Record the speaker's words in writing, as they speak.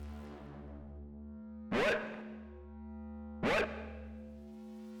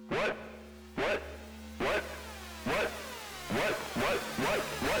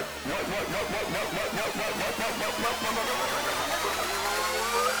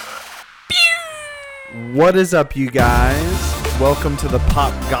What is up, you guys? Welcome to the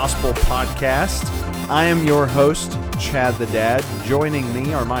Pop Gospel Podcast. I am your host, Chad the Dad. Joining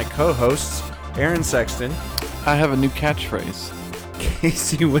me are my co-hosts, Aaron Sexton. I have a new catchphrase.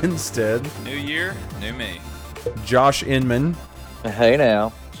 Casey Winstead. New year, new me. Josh Inman. Hey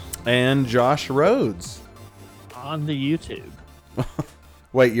now. And Josh Rhodes. On the YouTube.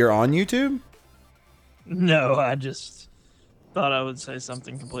 Wait, you're on YouTube? No, I just thought I would say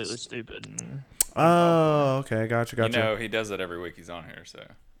something completely stupid. Oh, okay. Gotcha. You know, he does it every week he's on here, so.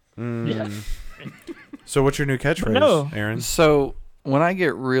 Yeah. So what's your new catchphrase, No. Aaron? So when I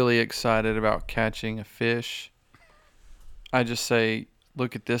get really excited about catching a fish, I just say,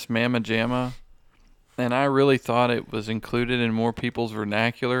 look at this mamma jamma. And I really thought it was included in more people's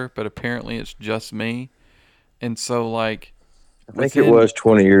vernacular, but apparently it's just me. And so, like... I think it was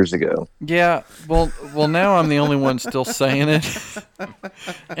 20 years ago. Yeah, well, now I'm the only one still saying it,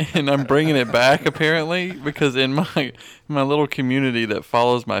 and I'm bringing it back apparently because in my little community that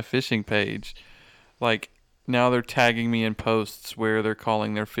follows my fishing page, like now they're tagging me in posts where they're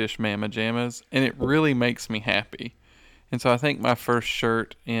calling their fish mamma jammas, and it really makes me happy. And so I think my first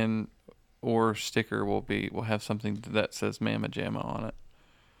shirt or sticker will have something that says mamma jamma on it.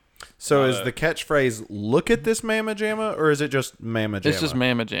 So is the catchphrase "Look at this mamma jamma" or is it just mamma jamma? It's just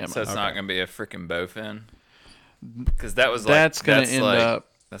mamma jamma. So it's not going to be a freaking bowfin? Because that was like... That's going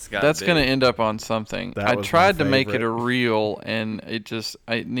to end up on something. I tried to make it a reel, and it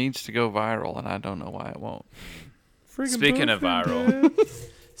needs to go viral, and I don't know why it won't. Speaking of viral,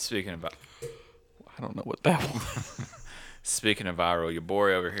 I don't know what that was. Speaking of viral, your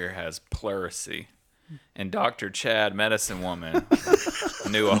boy over here has pleurisy. And Dr. Chad, medicine woman,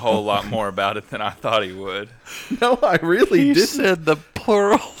 knew a whole lot more about it than I thought he would. No, I really didn't. He said the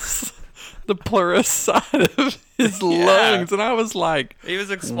plurals, the pleuris side of his lungs, and I was like... He was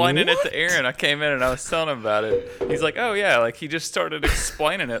explaining it to Aaron. I came in and I was telling him about it. He's like, oh, yeah, like he just started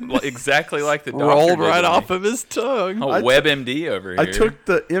explaining it exactly like the doctor rolled did right to off me. of his tongue. Oh, WebMD over here. I took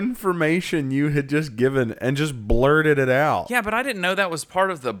the information you had just given and just blurted it out. Yeah, but I didn't know that was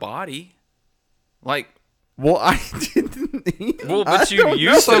part of the body. Like, well, I didn't either. Well, but you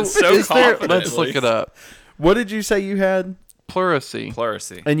used it so confidently. Let's look it up. What did you say you had?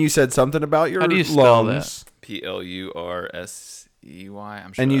 Pleurisy. And you said something about your How do you spell lungs. that? Plursey.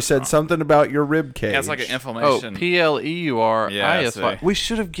 I'm sure. And you that's said wrong. something about your rib cage. Yeah, it's like an Oh, inflammation. Pleurisy. Yeah, see. We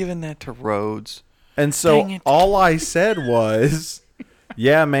should have given that to Rhodes. And so all I said was,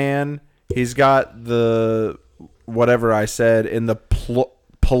 yeah, man, he's got the whatever I said in the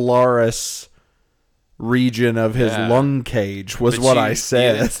Polaris region of his lung cage was But what I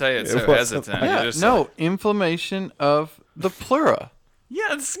said. You didn't say it so hesitant. Yeah, You just no, said, inflammation of the pleura. yeah,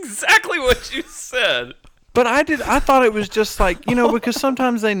 that's exactly what you said. But I thought it was just like, because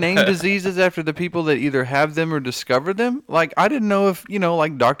sometimes they name diseases after the people that either have them or discovered them. Like, I didn't know if,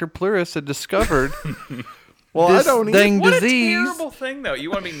 like Dr. Pleuris had discovered Well, this I don't dang What disease. a terrible thing, though. You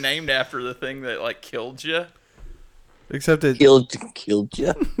want to be named after the thing that, like, killed you? Except it Killed you.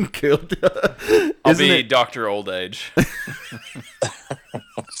 killed you. I'll be Dr. Old Age.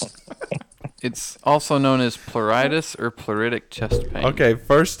 It's also known as pleuritis or pleuritic chest pain. Okay,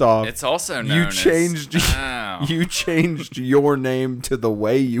 first off, It's also known you as... changed Ow. you changed your name to the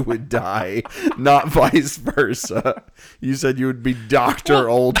way you would die, not vice versa. You said you would be Dr.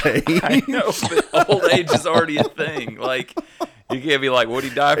 Old Age. I know, but old age is already a thing. Like, you can't be like, what did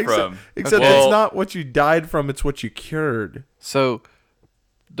he die from? Except Well, it's not what you died from, it's what you cured. So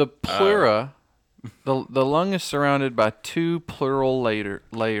the pleura, the lung is surrounded by two pleural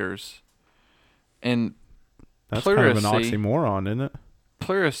layers. And That's pleurisy, kind of an oxymoron, isn't it?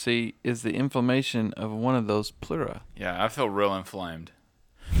 pleurisy is the inflammation of one of those pleura. Yeah, I feel real inflamed.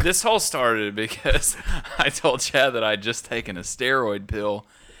 This whole started because I told Chad that I'd just taken a steroid pill,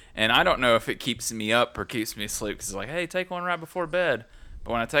 and I don't know if it keeps me up or keeps me asleep, because it's like, hey, take one right before bed.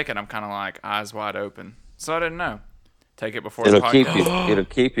 But when I take it, I'm kind of like eyes wide open. So I didn't know. Take it before the podcast. It'll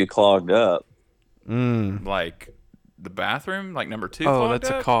keep you clogged up. Like the bathroom, like number 2 Oh, clogged that's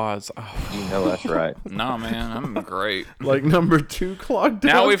up? a cause. Oh. You know that's right. No, man, I'm great. Like number 2 clogged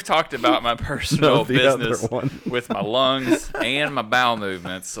Now up? we've talked about my personal No, the other business one. with my lungs and my bowel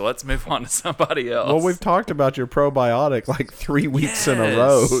movements. So let's move on to somebody else. Well, we've talked about your probiotic like 3 weeks in a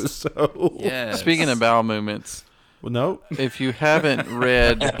row. Yes. So Yes. Speaking of bowel movements, Well, no. if you haven't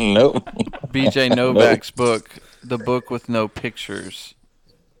read Nope. BJ Novak's book, The Book with No Pictures,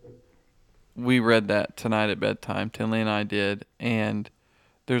 we read that tonight at bedtime. Tinley and I did. And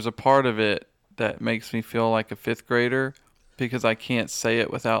there's a part of it that makes me feel like a fifth grader because I can't say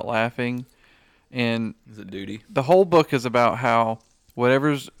it without laughing. And Is it duty? the whole book is about how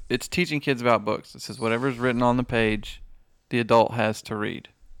whatever's it's teaching kids about books. It says whatever's written on the page, the adult has to read.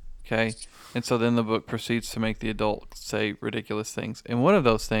 Okay? And so then the book proceeds to make the adult say ridiculous things. And one of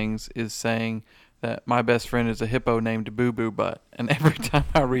those things is saying that my best friend is a hippo named Boo Boo Butt. And every time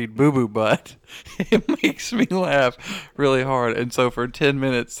I read Boo Boo Butt, it makes me laugh really hard. And so for 10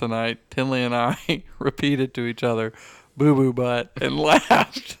 minutes tonight, Tinley and I repeated to each other, Boo Boo Butt, and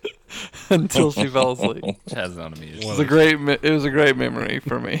laughed until she fell asleep. Chad's not amused. It was a great memory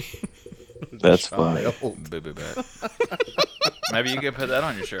for me. That's funny. Boo boo butt. Maybe you could put that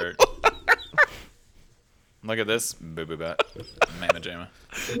on your shirt. Look at this boo boo butt. Mama jamma.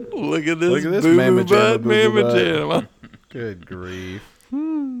 Look at this, Look at this Boo mamma Boo Butt, jamma, boo boo Mamma butt. Jamma. Good grief.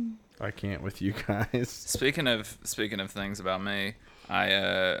 I can't with you guys. Speaking of things about me, I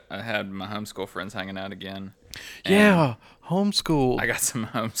had my homeschool friends hanging out again. and Yeah, homeschool. I got some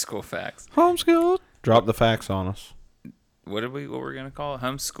homeschool facts. Homeschool. Drop the facts on us. What we're gonna call it?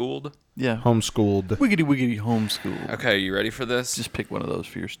 Homeschooled? Yeah. Homeschooled. Wiggity wiggity homeschool. Okay, you ready for this? Just pick one of those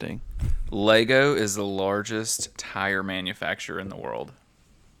for your sting. Lego is the largest tire manufacturer in the world.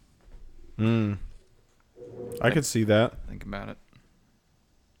 I could see that. Think about it.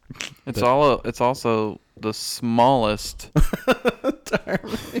 It's also the smallest.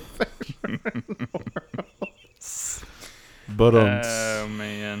 But Oh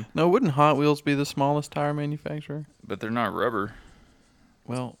man, No, wouldn't Hot Wheels be the smallest tire manufacturer? but they're not rubber.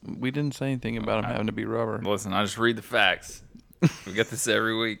 Well, we didn't say anything about them having to be rubber. Listen, I just read the facts. We get this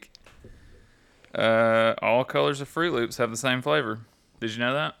every week. All colors of Fruit Loops have the same flavor. Did you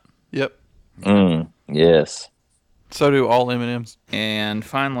know that? Yep. Yes. So do all M&Ms. And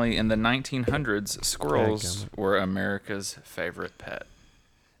finally, in the 1900s, squirrels Dadgummit. were America's favorite pet.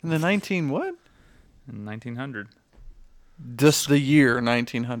 In the 19 what? In 1900. Just the year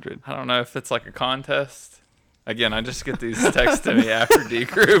 1900. I don't know if it's like a contest. Again, I just get these texts to me after D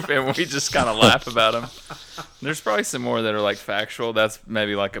group, and we just kind of laugh about them. There's probably some more that are like factual. That's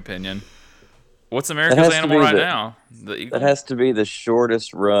maybe like opinion. What's America's has to animal be right the- now? The eagle. That has to be the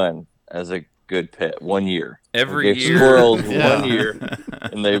shortest run as a good pet. 1 year. Every We gave year. Squirrels Yeah. 1 year,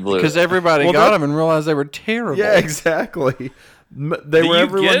 and they blew Because it. everybody Well, got that- them and realized they were terrible. yeah, exactly. They Do were you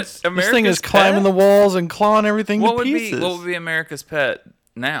everyone's. get America's This thing is pet? climbing the walls and clawing everything What to would pieces. be America's pet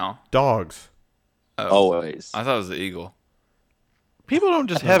now? Dogs. Oh, Always. I thought it was the eagle. People don't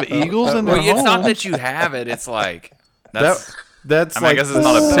just have eagles in their Well, it's not homes. that you have it. It's like that's. That's I mean, I like guess the it's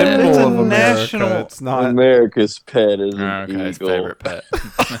not a pet. symbol It's a of America. national- It's not. America's pet is an Okay, his eagle. favorite pet.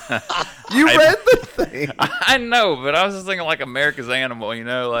 You read the thing. I know, but I was just thinking like America's animal. You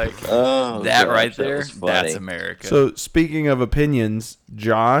know, like Oh, that gosh, right that there. was funny. That's America. So speaking of opinions,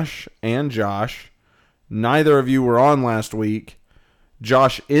 Josh, neither of you were on last week.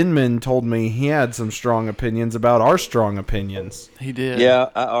 Josh Inman told me he had some strong opinions about our strong opinions. He did. Yeah,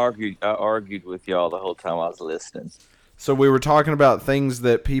 I argued with y'all the whole time I was listening. So we were talking about things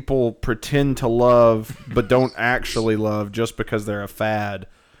that people pretend to love but don't actually love just because they're a fad.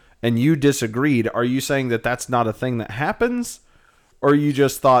 And you disagreed. Are you saying that that's not a thing that happens? Or you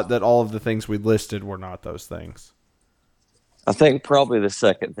just thought that all of the things we listed were not those things? I think probably the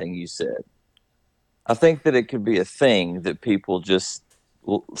second thing you said. I think that it could be a thing that people just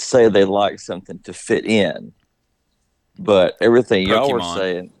say they like something to fit in. But everything y'all were Pokemon.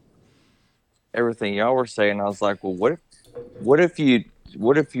 saying, I was like, well, what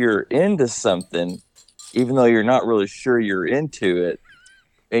if you're into something, even though you're not really sure you're into it,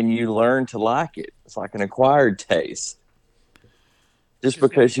 and you learn to like it? It's like an acquired taste. Just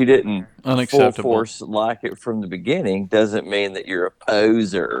because you didn't full Unacceptable. force like it from the beginning doesn't mean that you're a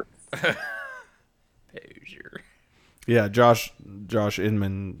poser. Sure. Yeah, Josh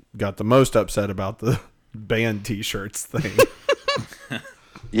Inman got the most upset about the band T-shirts thing.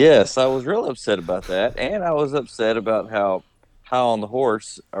 Yes, I was real upset about that, and I was upset about how on the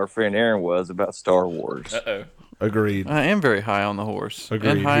horse our friend Aaron was about Star Wars. Uh-oh. Agreed. I am very high on the horse. Agreed.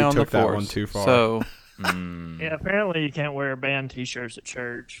 And high He on took the that force. one too far. So, Yeah, apparently you can't wear band T-shirts at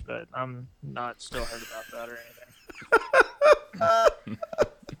church, but I'm not still heard about that or anything.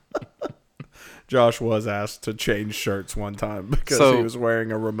 Josh was asked to change shirts one time because So- he was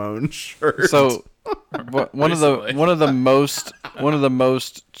wearing a Ramones shirt. so one of the Recently.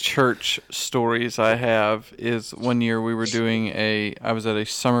 most church stories I have is one year we were doing I was at a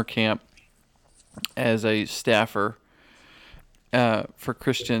summer camp as a staffer for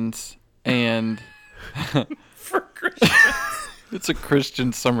Christians, and For Christian. it's a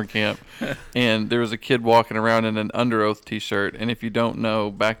Christian summer camp, and there was a kid walking around in an Under Oath T-shirt. And if you don't know,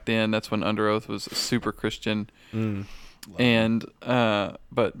 back then that's when Under Oath was super Christian, and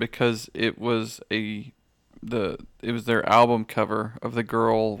but because it was a it was their album cover of the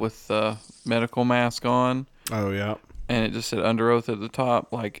girl with the medical mask on, Oh yeah. and it just said Under Oath at the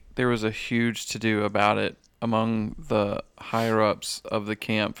top. Like, there was a huge to-do about it among the higher-ups of the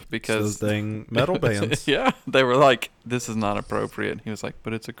camp because... Those dang metal bands. Yeah, they were like, this is not appropriate. He was like,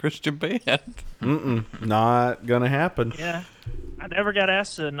 but it's a Christian band. Not gonna happen. Yeah. I never got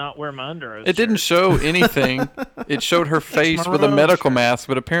asked to not wear my underoath. It didn't show anything. It showed her face with a Maroon medical shirt. mask,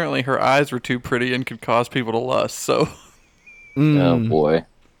 but apparently her eyes were too pretty and could cause people to lust. So Oh boy.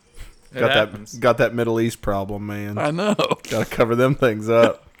 Got that Middle East problem, man. I know. Got to cover them things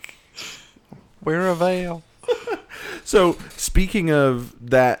up. Wear a veil. So, speaking of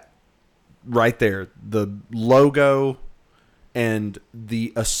that right there, the logo and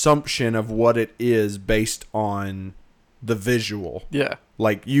the assumption of what it is based on the visual. Yeah.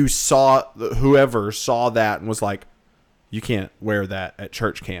 Like, you saw, whoever saw that and was like, you can't wear that at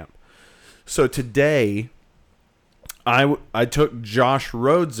church camp. So, today, I took Josh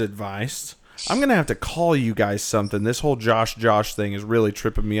Rhodes' advice. I'm going to have to call you guys something. This whole Josh thing is really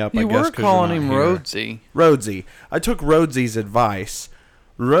tripping me up, You I guess. were 'cause calling you're him not here. Rhodesy. Rhodesy. I took Rhodesy' advice.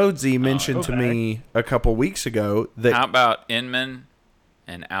 Rhodesy mentioned to okay. me a couple weeks ago that How about Inman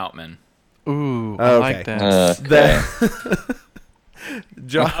and Outman? Ooh, I Okay. like that. Okay.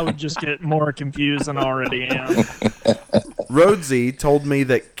 that I would just get more confused than I already am. Rhodesy told me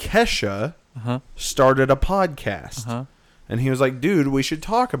that Kesha Uh-huh. started a podcast. Uh-huh. And he was like, dude, we should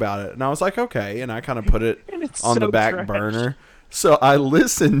talk about it. And I was like, okay. And I kind of put it And it's on the so back trash. burner. So I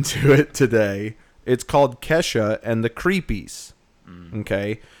listened to it today. It's called Kesha and the Creepies.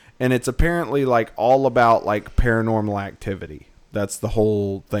 Okay. And it's apparently like all about like paranormal activity. That's the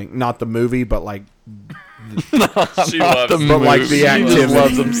whole thing. Not the movie, but like She loves The them. But like the movie. She activity. just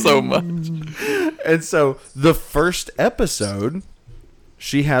loves him so much. And so the first episode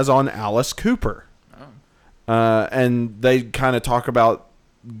she has on Alice Cooper. And they kind of talk about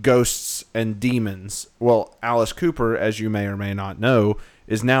ghosts and demons. Well, Alice Cooper, as you may or may not know,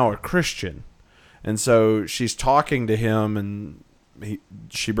 is now a Christian. And so she's talking to him, and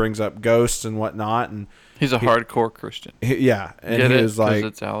she brings up ghosts and whatnot. And He's a hardcore Christian. yeah. And Get he it? was 'Cause like,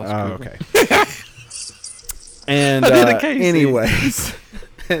 it's Alice oh, Cooper. okay. And I did a Casey. anyways,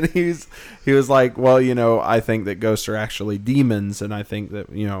 and he was like, well, you know, I think that ghosts are actually demons, and I think that,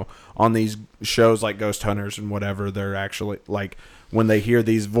 you know, on these shows like Ghost Hunters and whatever, they're actually like when they hear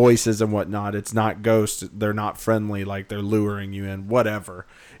these voices and whatnot, it's not ghosts, they're not friendly, like they're luring you in, whatever.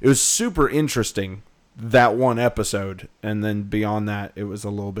 It was super interesting, that one episode, and then beyond that, it was a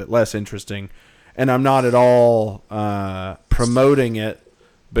little bit less interesting. And I'm not at all promoting it,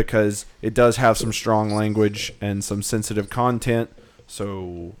 because it does have some strong language and some sensitive content.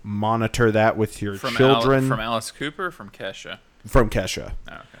 So monitor that with your children. From Alice Cooper or from Kesha? From Kesha.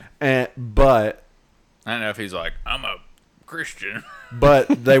 Oh, okay. But I don't know if he's like, I'm a Christian.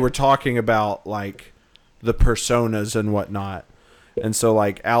 but they were talking about like the personas and whatnot. And so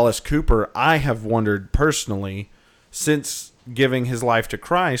like Alice Cooper, I have wondered personally, since giving his life to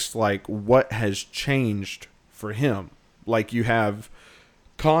Christ, like what has changed for him. Like you have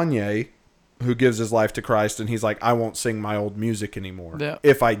Kanye, who gives his life to Christ, and he's like, I won't sing my old music anymore. Yeah.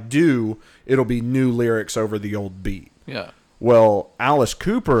 If I do, it'll be new lyrics over the old beat. Yeah. Well, Alice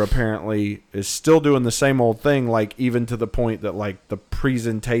Cooper apparently is still doing the same old thing, like even to the point that like the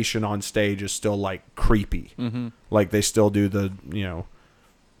presentation on stage is still like creepy. Mm-hmm. Like they still do the, you know,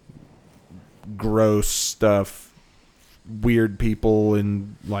 gross stuff, weird people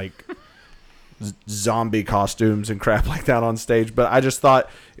in like zombie costumes and crap like that on stage. But I just thought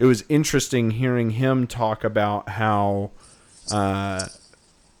it was interesting hearing him talk about how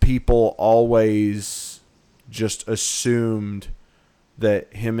people always just assumed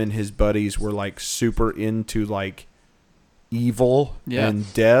that him and his buddies were like super into like evil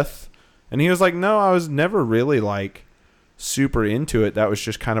and death. And he was like, no, I was never really like super into it. That was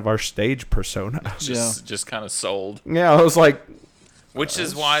just kind of our stage persona. Just kind of sold. Yeah, I was like, Which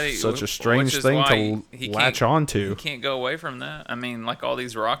is why such a strange which is thing why to he latch can't- onto. You can't go away from that. I mean, like all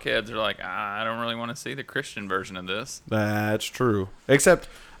these rockheads are like, I don't really want to see the Christian version of this. That's true. Except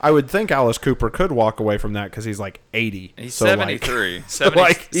I would think Alice Cooper could walk away from that because he's like 80. He's So, 73. Like, 70,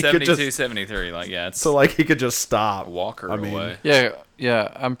 like, he could 72, just- 73. Like, yeah, it's So like he could just stop. Walker I mean, away.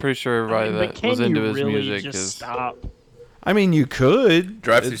 Yeah. I'm pretty sure everybody But that can was into you his really music just is. stop? I mean, you could.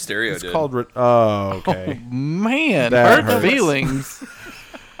 Drive Through It's- Stereo It's did. called. Oh, okay. Man, That hurt hurts. feelings.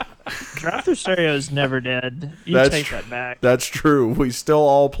 Drive Through Stereo is never dead. You That's take tr- that back. That's true. We still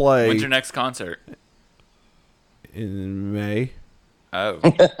all play When's your next concert? in May. Oh.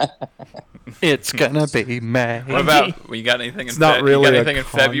 It's gonna be May. What about, you got anything in, It's not you really got a anything in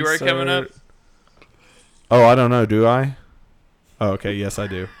February coming up? Oh, I don't know. Do I? Oh, okay. Yes, I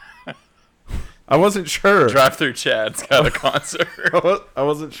do. I wasn't sure. Drive through Chad's got a concert. I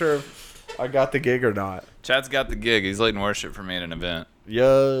wasn't sure if I got the gig or not. Chad's got the gig. He's leading worship for me at an event.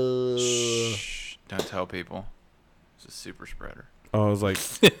 Yo. Shh. Don't tell people. It's a super spreader. Oh, I was like,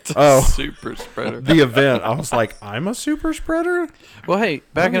 It's a oh, super spreader. the event. I was like, I'm a super spreader? Well, hey,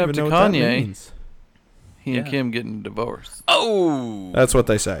 backing I up don't to even know what that Kanye, means. he and Yeah. Kim getting divorced. Oh. That's what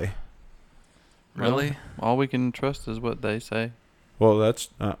they say. Really? All we can trust is what they say. Well, that's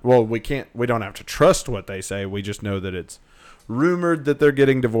well, we don't have to trust what they say. We just know that it's rumored that they're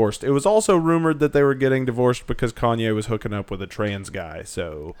getting divorced. It was also rumored that they were getting divorced because Kanye was hooking up with a trans guy.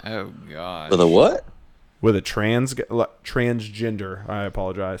 So Oh, God. With a what? with a transgender, I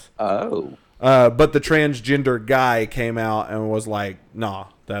apologize. Oh. But the transgender guy came out and was like, "Nah,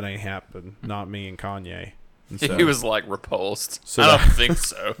 that ain't happened. Not me and Kanye." And so, He was like repulsed. So I that- don't think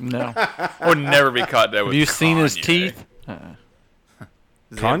so. No. Would never be caught dead with Have you seen his Kanye. teeth?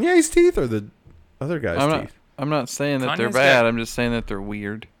 Does he have- Kanye's teeth or the other guy's teeth. I'm not saying that they're Kanye's bad. got- I'm just saying that they're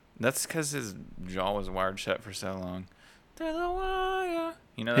weird. That's because his jaw was wired shut for so long. To the wire.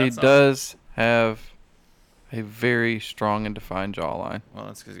 You know that He song? does have a very strong and defined jawline. Well,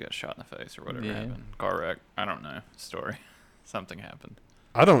 that's because he got shot in the face or whatever Yeah. happened. Car wreck. I don't know. Story. Something happened.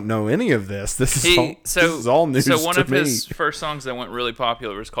 I don't know any of this. This is all news So one to of me. his first songs that went really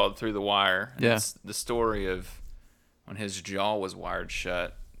popular was called "Through the Wire." And Yeah. It's the story of when his jaw was wired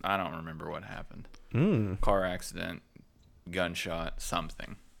shut. I don't remember what happened. Car accident, gunshot,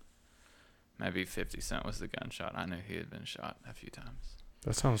 something. Maybe 50 Cent was the gunshot. I knew he had been shot a few times.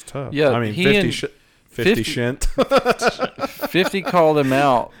 That sounds tough. Yeah, I mean, he 50, and- 50 50 Cent. 50 called him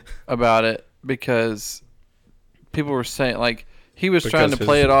out about it because people were saying, like, he was trying to Because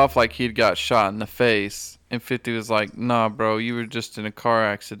play his- it off like he'd got shot in the face. And 50 was like, nah, bro, you were just in a car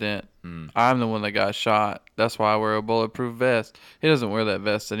accident. I'm the one that got shot. That's why I wear a bulletproof vest. He doesn't wear that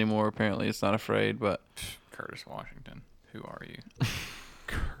vest anymore. Apparently, it's not afraid, but Curtis Washington. Who are you?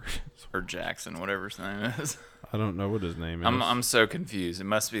 Or Jackson, whatever his name is. I don't know what his name is. I'm so confused. It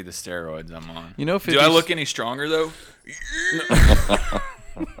must be the steroids I'm on. you know, Do I 50's look any stronger though?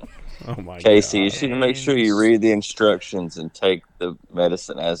 oh my Casey, you god. should make sure you read the instructions and take the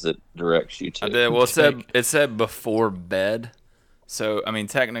medicine as it directs you to. I did. Well, it said before bed, so I mean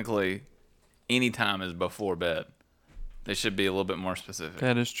technically, any time is before bed. They should be a little bit more specific.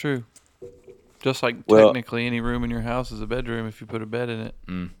 That is true. Just like Well- technically any room in your house is a bedroom if you put a bed in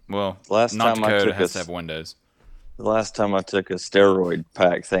it. Well, Last North time I Dakota took has to a- have windows. The last time I took a steroid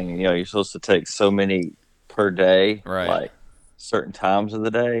pack thing, you're supposed to take so many per day, Right. like certain times of the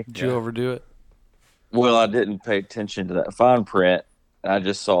day. Did you overdo it? Well, I didn't pay attention to that fine print. And I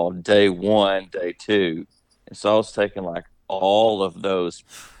just saw day 1, day 2. And so I was taking like all of those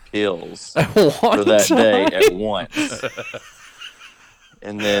pills for that day at once.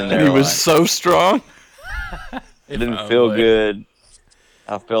 And then He they're was like, so strong. it didn't feel good.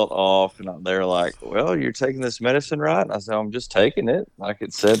 I felt off, and they're like, "Well, you're taking this medicine, right?" And I said, "I'm just taking it, like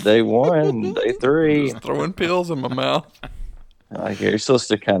it said, day 1, and day 3." Throwing pills in my mouth. Like you're supposed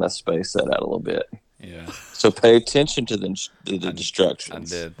to kind of space that out a little bit. Yeah, So pay attention to the I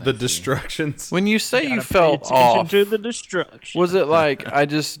distractions. did. The Thank you. destructions. When you say you Gotta pay felt attention off, to the destruction. was it like I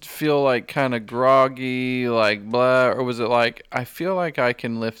just feel like kind of groggy, like blah, or was it like I feel like I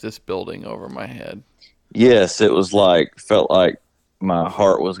can lift this building over my head? Yes, it was like felt like my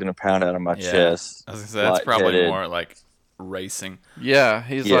heart was going to pound out of my Yeah. chest. I was gonna say that's probably lightheaded. more like racing. Yeah,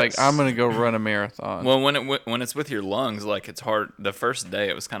 he's like, Yes. I'm gonna go run a marathon. Well, when it's with your lungs, like it's hard. The first day,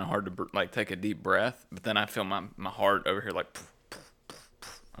 it was kind of hard to like take a deep breath, but then I feel my heart over here like.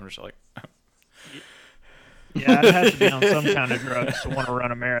 I'm just like. Yeah, I'd have to be on some kind of drugs to want to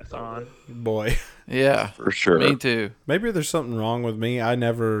run a marathon. Boy. Yeah, For sure. me too. Maybe there's something wrong with me. I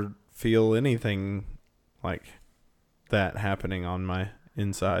never feel anything like that happening on my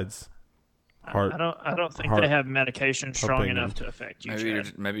insides. Heart. I don't think heart they have medication strong pumping enough and- to affect you. Maybe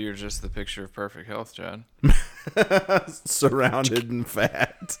Chad. maybe you're just the picture of perfect health, Chad. Surrounded in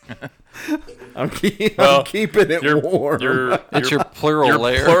fat. I'm Well, keeping it warm. It's your plural your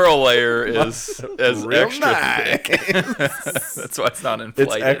layer. plural layer is Real extra nice. thick. That's why it's not It's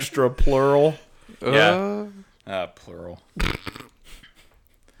inflated. extra plural. Yeah. Plural.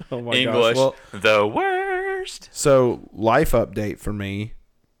 Oh my English. gosh. Well, The worst. so life update for me.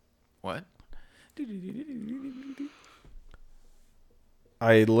 What?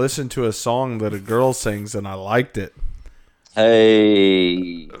 I listened to a song that a girl sings and I liked it.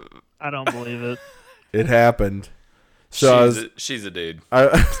 Hey, I don't believe it. It happened. So She's a dude.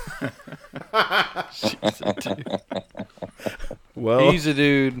 well, He's a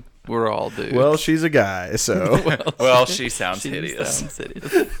dude. We're all dudes. Well, she's a guy, so Well, she sounds She hideous. sounds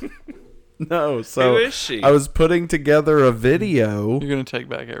hideous. no. So Who is she? I was putting together a video, You're gonna take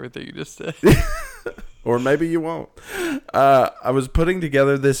back everything you just said. or maybe you won't. I was putting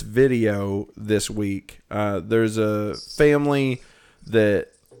together this video this week. There's a family that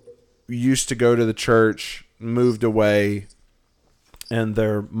used to go to the church, moved away, and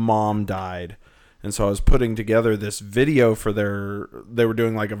their mom died. And so I was putting together this video for they were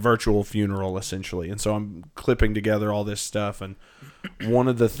doing like a virtual funeral essentially. And so I'm clipping together all this stuff. And one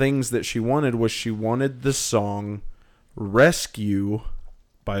of the things that she wanted the song Rescue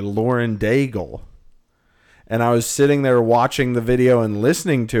by Lauren Daigle. And I was sitting there watching the video and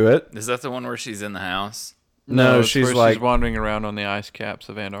listening to it. Is that the one where she's in the house? No, it's she's where like, she's wandering around on the ice caps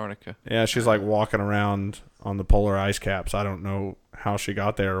of Antarctica. yeah, she's like walking around on the polar ice caps. I don't know how she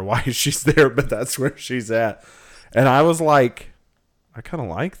got there or why she's there, but that's where she's at. And I was like, I kind of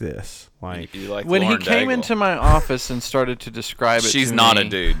like this. Like, You like When Lauren he came Daigle. into my office and started to describe it, She's to not me, a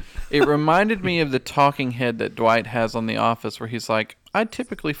dude. It reminded me of the talking head that Dwight has on The Office, where he's like, "I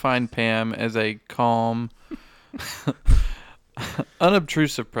typically find Pam as a calm,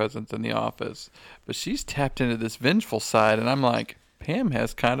 unobtrusive presence in the office, but she's tapped into this vengeful side," and I'm like, Pam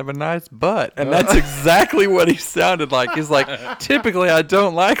has kind of a nice butt. And that's exactly what he sounded like. He's like, typically I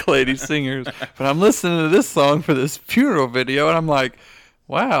don't like lady singers, but I'm listening to this song for this funeral video, and I'm like,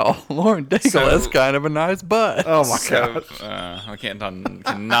 wow, Lauren Daigle has kind of a nice butt. oh my So, god. I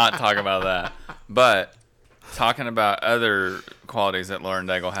cannot talk about that. But talking about other qualities that Lauren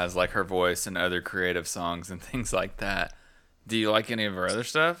Daigle has, like her voice and other creative songs and things like that, do you like any of her other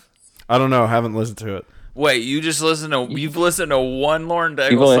stuff? I don't know. I haven't listened to it. Wait, you've listened to one Lauren You've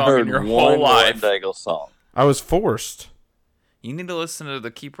Daigle only song heard in your one whole Lauren life. Daigle song. I was forced. You need to listen to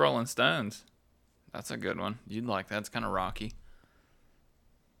the Keep Rolling Stones. That's a good one. You'd like that. It's kind of rocky.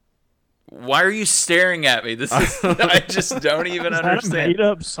 Why are you staring at me? This is I just don't even Is that a understand.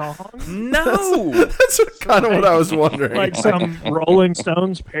 made-up song? No. That's kind of what I was wondering. Like some Rolling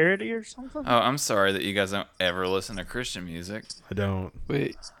Stones parody or something? Oh, I'm sorry that you guys don't ever listen to Christian music. I don't.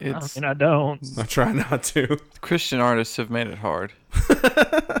 Wait, it's I don't. I try not to. Christian artists have made it hard.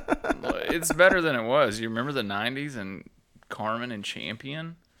 It's better than it was. You remember the 90s and Carmen and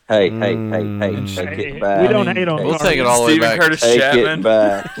Champion? Hey, take Hey, it back. we don't hate on We'll take it all the way Stephen back. Curtis Take Chapman. it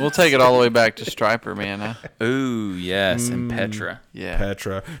back. We'll take it all the way back to Striper, man. Huh? Ooh, yes, and Petra. Yeah.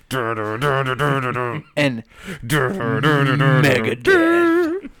 Petra. And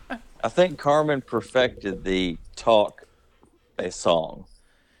Megadeth. I think Carmen perfected the talk a song.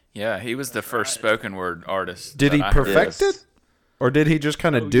 Yeah, he was the first spoken word artist. Did that he I heard. perfect Yes. it? Or did he just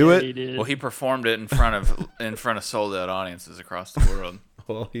kind of do it? He did. Well, he performed it in front of sold out audiences across the world.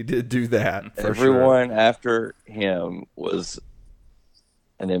 Well, he did do that. For Everyone after him was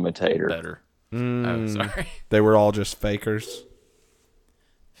an imitator. Better. Mm. Oh, sorry. They were all just fakers.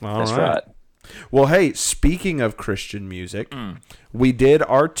 All That's right. Well, hey, speaking of Christian music, we did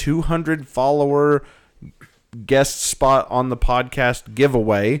our 200 follower guest spot on the podcast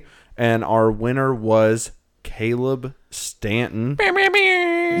giveaway, and our winner was Caleb Stanton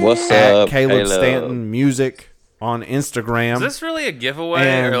What's at up, Caleb Stanton Music on Instagram. Is this really a giveaway,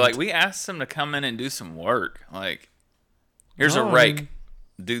 And- or like we asked him to come in and do some work? Like, here's a No, rake,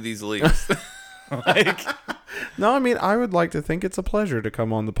 do these leaves. Like, No, I mean, I would like to think it's a pleasure to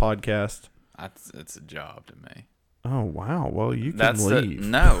come on the podcast. it's a job to me. Oh, wow. Well, you can That's leave.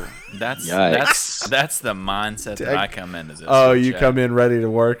 that's Yikes. that's the mindset that I come into this. Oh, with, you Chad. come in ready to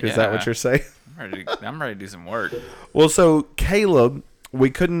work? Is that what Yeah. you're saying? I'm ready to do some work. Well, so Caleb, we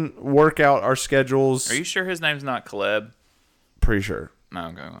couldn't work out our schedules. Are you sure his name's not Caleb? Pretty sure. No,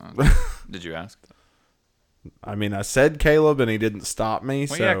 okay. Well, did you ask? I mean, I said Caleb, and he didn't stop me.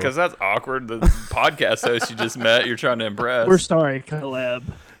 Well, so yeah, because that's awkward. The podcast host you just met, you're trying to impress. We're sorry,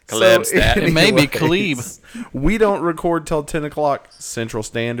 Caleb. Caleb Stanton. It may be anyways, we don't record till 10 o'clock Central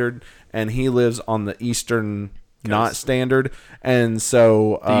Standard, and he lives on the Eastern not Standard, and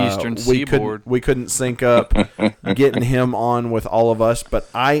so Eastern we Seaboard. we couldn't sync up getting him on with all of us. But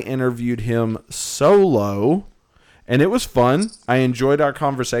I interviewed him solo, and it was fun. I enjoyed our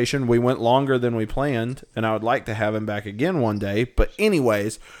conversation. We went longer than we planned, and I would like to have him back again one day. But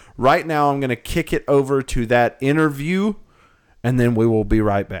anyways, right now I'm going to kick it over to that interview, and then we will be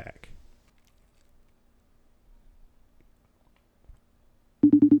right back.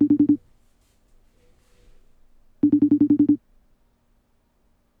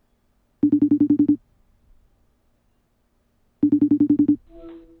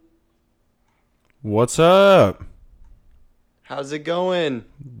 What's up? How's it going?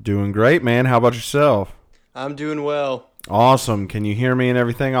 Doing great, man. How about yourself? I'm doing well. Awesome. Can you hear me and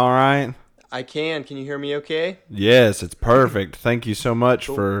everything all right? I can. Can you hear me okay? Yes, it's perfect. Thank you so much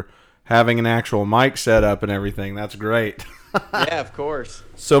Cool. for having an actual mic set up and everything. That's great. Yeah, of course.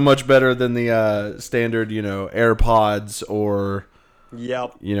 So much better than the standard, AirPods or,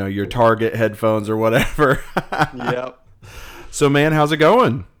 Yep. your Target headphones or whatever. Yep. So, man, how's it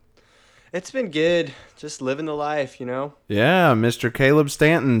going? It's been good. Just living the life, Yeah, Mr. Caleb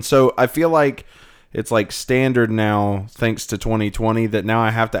Stanton. So I feel like it's like standard now, thanks to 2020, that now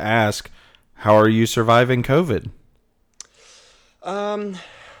I have to ask, how are you surviving COVID?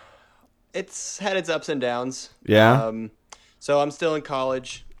 It's had its ups and downs. Yeah? So I'm still in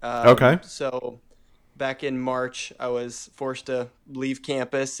college. Okay. So back in March, I was forced to leave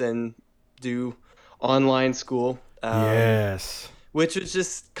campus and do online school. Yes. Which was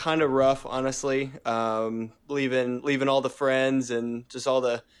just kind of rough, honestly. Leaving all the friends and just all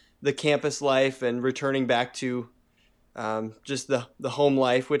the campus life and returning back to just the home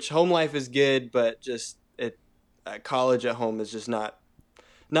life. Which home life is good, but just college at home is just not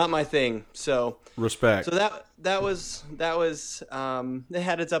my thing. So Respect. that was it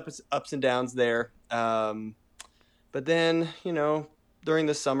had its ups and downs there. But then during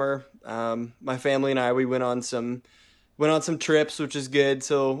the summer, my family and we went on some trips, which is good.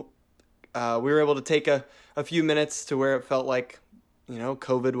 So we were able to take a few minutes to where it felt like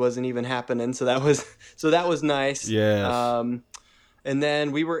COVID wasn't even happening. So that was nice. Yes. And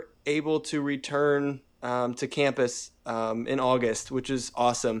then we were able to return to campus in August, which is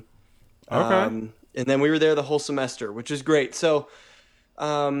awesome. Okay. And then we were there the whole semester, which is great. So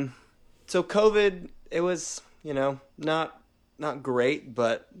COVID, it was not great,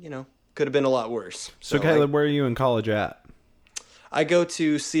 but could have been a lot worse. So Caleb, where are you in college at? I go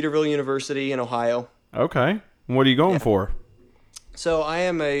to Cedarville University in Ohio. Okay. What are you going for? So I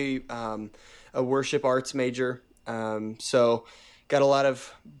am a worship arts major. So got a lot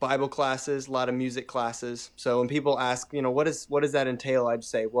of Bible classes, a lot of music classes. So when people ask, what does that entail? I'd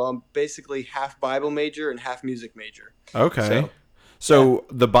say, well, I'm basically half Bible major and half music major. Okay. So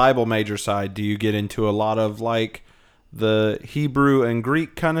the Bible major side, do you get into a lot of like the Hebrew and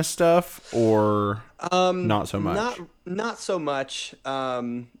Greek kind of stuff, or not so much? Not so much.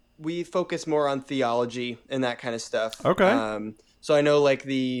 We focus more on theology and that kind of stuff. Okay. So I know like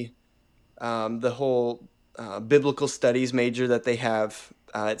the whole biblical studies major that they have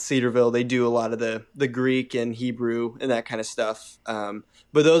at Cedarville, they do a lot of the Greek and Hebrew and that kind of stuff. But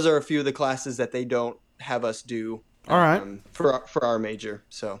those are a few of the classes that they don't have us do. All right. For our major.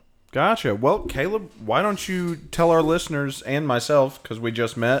 So. Gotcha. Well, Caleb, why don't you tell our listeners and myself, because we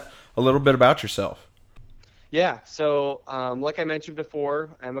just met, a little bit about yourself? Yeah. So, like I mentioned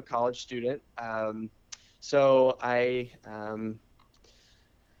before, I'm a college student. So I,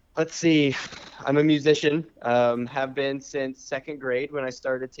 let's see, I'm a musician. Have been since second grade when I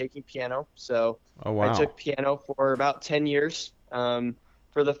started taking piano. So Oh, wow. I took piano for about 10 years.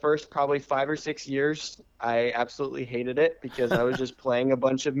 For the first probably 5 or 6 years, I absolutely hated it because I was just playing a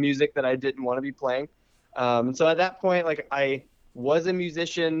bunch of music that I didn't want to be playing. So at that point, like I was a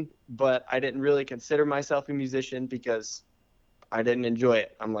musician, but I didn't really consider myself a musician because I didn't enjoy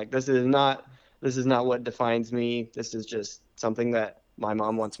it. I'm like, this is not what defines me. This is just something that my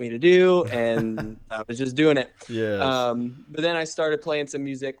mom wants me to do, and I was just doing it. Yes. But then I started playing some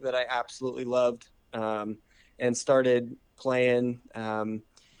music that I absolutely loved, and started playing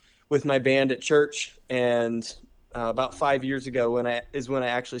with my band at church. And about 5 years ago, when I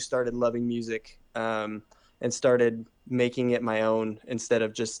actually started loving music, and started making it my own instead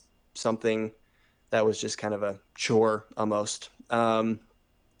of just something that was just kind of a chore almost.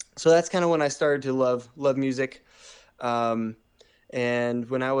 So that's kind of when I started to love music. And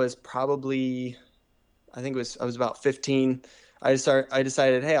when I was probably, I was about 15, I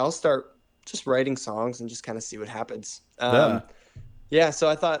decided, hey, I'll start just writing songs and just kind of see what happens. Yeah. So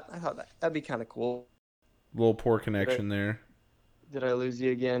I thought that'd be kind of cool. Little poor connection there. Did I lose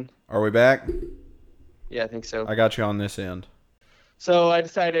you again? Are we back? Yeah, I think so. I got you on this end. So I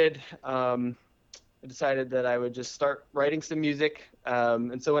decided that I would just start writing some music.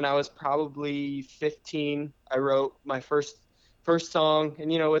 And so when I was probably 15, I wrote my first song.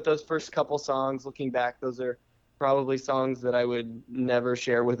 And with those first couple songs, looking back, those are probably songs that I would never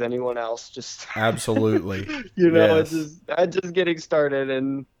share with anyone else. Just absolutely. Yes. It's just getting started.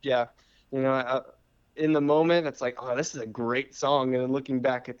 And yeah, in the moment, it's like, oh, this is a great song. And then looking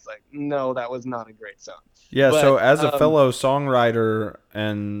back, it's like, no, that was not a great song. Yeah. But, so as a fellow songwriter,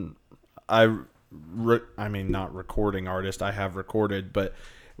 and I mean, not recording artist, I have recorded, but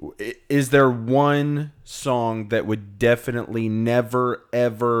is there one song that would definitely never,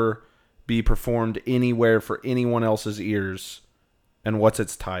 ever be performed anywhere for anyone else's ears? And what's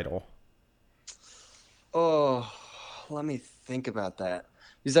its title? Oh, let me think about that.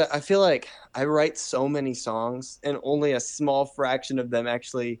 Because I feel like I write so many songs and only a small fraction of them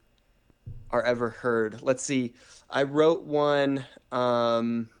actually are ever heard. Let's see. I wrote one.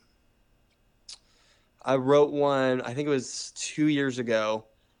 I wrote one. I think it was 2 years ago.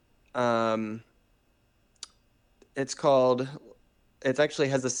 Um, it's called. It actually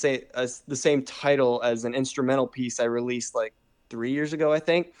has the same title as an instrumental piece I released like 3 years ago, I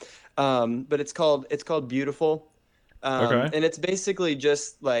think. But it's called Beautiful. Okay. And it's basically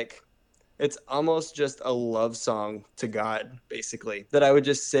just like it's almost just a love song to God, basically. That I would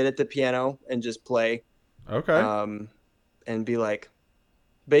just sit at the piano and just play, Okay. um, and be like,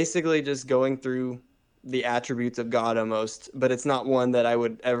 basically just going through the attributes of God almost. But it's not one that I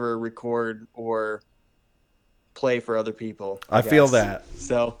would ever record or play for other people, I I feel guess. that.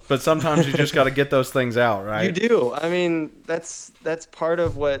 So But sometimes you just got to get those things out, you right? do. I mean, that's part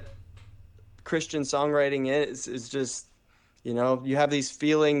of what Christian songwriting is just, you have these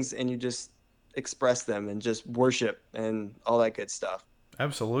feelings and you just express them and just worship and all that good stuff.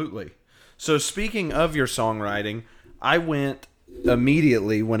 Absolutely. So speaking of your songwriting, I went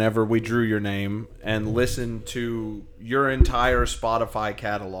immediately whenever we drew your name and listened to your entire Spotify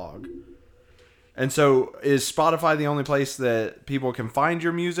catalog. And so is Spotify the only place that people can find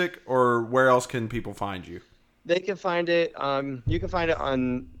your music, or where else can people find you? They can find it. You can find it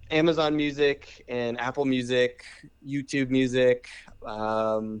on Amazon Music and Apple Music, YouTube Music,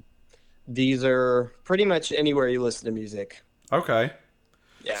 Deezer, pretty much anywhere you listen to music. Okay.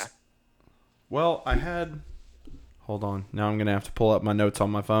 Yeah. Well, I had. Hold on. Now I'm going to have to pull up my notes on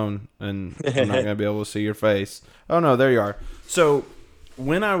my phone, and I'm not going to be able to see your face. Oh, no, there you are. So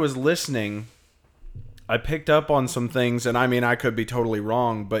when I was listening, I picked up on some things, and I mean, I could be totally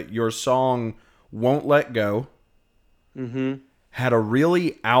wrong, but your song Won't Let Go had a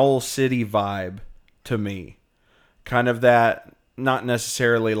really Owl City vibe to me. Kind of that, not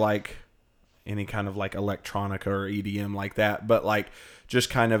necessarily like any kind of like electronica or EDM like that, but like just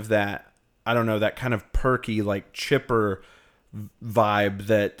kind of that, I don't know, that kind of perky, like chipper vibe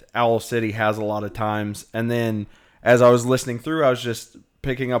that Owl City has a lot of times. And then as I was listening through, I was just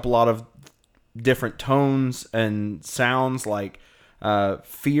picking up a lot of different tones and sounds like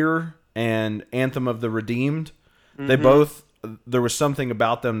Fear and Anthem of the Redeemed. They both, there was something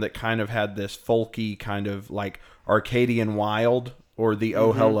about them that kind of had this folky kind of like Arcadian Wild or the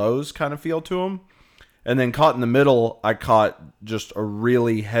Oh Hellos kind of feel to them. And then caught in the middle, I caught just a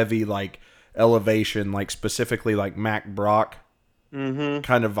really heavy like elevation, like specifically like Mac Brock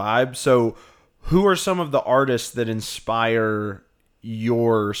kind of vibe. So who are some of the artists that inspire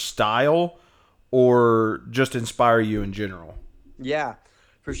your style or just inspire you in general? Yeah,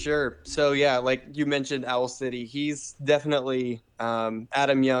 for sure. So yeah, like you mentioned Owl City, he's definitely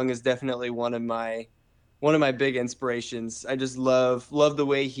Adam Young is definitely one of my big inspirations. I just love the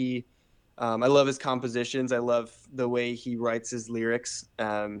way he I love his compositions. I love the way he writes his lyrics.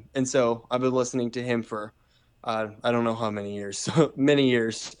 And so I've been listening to him for I don't know how many years, so many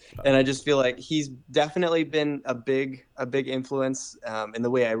years. And I just feel like he's definitely been a big influence in the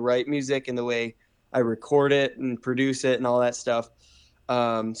way I write music and the way I record it and produce it and all that stuff.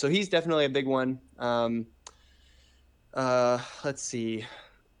 So he's definitely a big one. Let's see.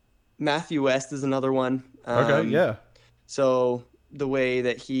 Matthew West is another one. Okay, yeah. So the way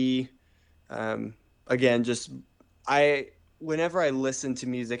that he, again, just I whenever I listen to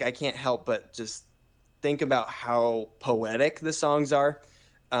music, I can't help but just think about how poetic the songs are,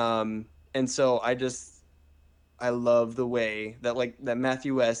 and so I love the way that like that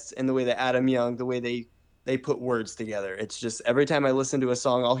Matthew West and the way that Adam Young, the way they put words together. It's just every time I listen to a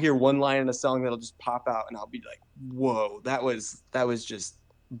song, I'll hear one line in a song that'll just pop out, and I'll be like, "Whoa, that was just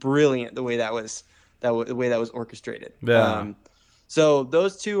brilliant." The way that was orchestrated. Yeah. So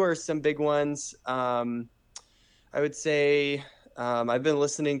those two are some big ones. I would say I've been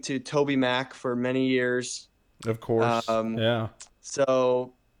listening to Toby Mac for many years. Of course. Um, Yeah.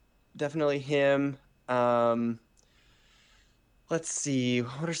 so definitely him. Let's see,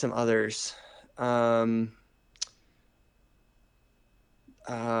 what are some others? Um,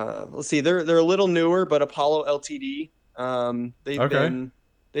 let's see, they're a little newer, but Apollo Ltd. They've Okay.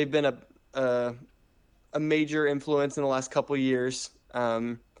 been a a major influence in the last couple of years,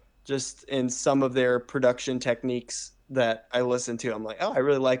 just in some of their production techniques that I listen to. I'm like, oh, I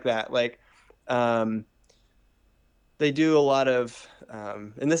really like that. Like, um, they do a lot of,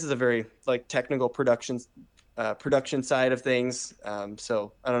 and this is a very like technical production side of things.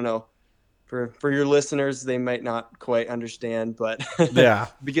 So I don't know for your listeners, they might not quite understand, but Yeah.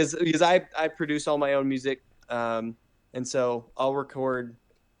 because I produce all my own music, and so I'll record.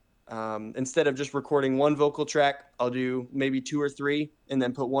 Instead of just recording one vocal track, I'll do maybe 2 or 3 and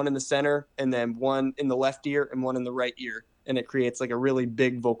then put one in the center and then one in the left ear and one in the right ear. And it creates like a really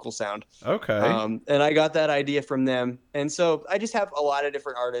big vocal sound. Okay. And I got that idea from them. And so I just have a lot of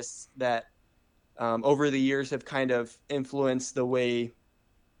different artists that over the years have kind of influenced the way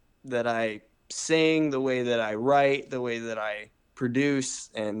that I sing, the way that I write, the way that I produce,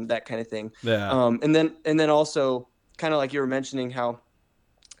 and that kind of thing. Yeah. And then also kind of like you were mentioning how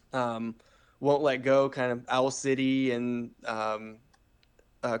Won't Let Go, kind of Owl City and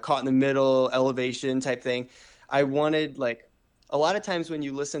Caught in the Middle, Elevation type thing. I wanted, like, a lot of times when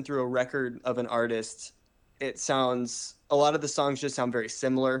you listen through a record of an artist, a lot of the songs just sound very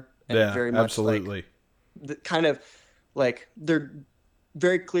similar and Yeah, very much absolutely. like kind of like they're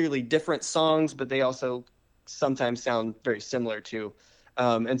very clearly different songs, but they also sometimes sound very similar too.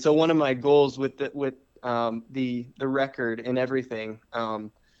 And so one of my goals with the record and everything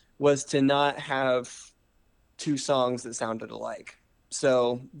was to not have 2 songs that sounded alike.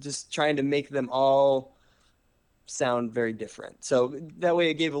 So just trying to make them all sound very different. So that way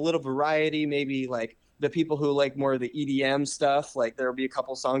it gave a little variety. Maybe like the people who like more of the EDM stuff, like there'll be a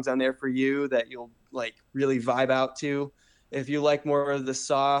couple songs on there for you that you'll like really vibe out to. If you like more of the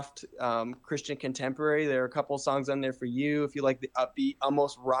soft Christian contemporary, there are a couple songs on there for you. If you like the upbeat,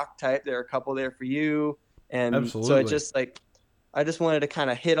 almost rock type, there are a couple there for you. And so Absolutely. I just wanted to kind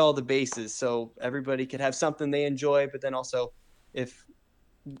of hit all the bases so everybody could have something they enjoy, but then also if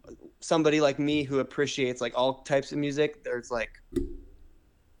somebody like me who appreciates like all types of music, there's like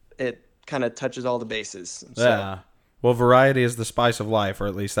it kind of touches all the bases. So, Yeah. Well, variety is the spice of life, or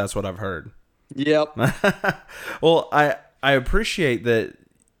at least that's what I've heard. yep. Well, I appreciate that,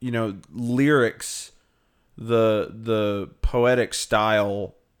 lyrics, the poetic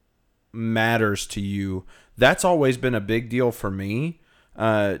style matters to you. That's always been a big deal for me.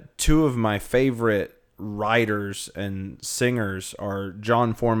 2 of my favorite writers and singers are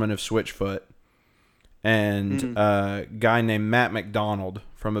John Foreman of Switchfoot and a guy named Matt McDonald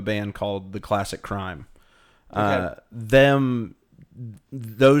from a band called The Classic Crime. Okay.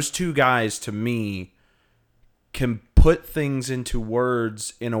 Those 2 guys to me can put things into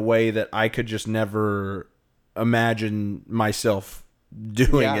words in a way that I could just never imagine myself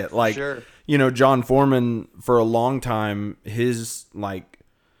doing Yeah, it. for Like, sure. John Foreman for a long time, his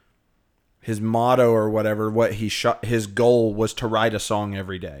motto or whatever, his goal was to write a song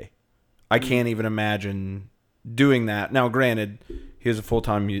every day. I can't even imagine doing that. Now, granted, he was a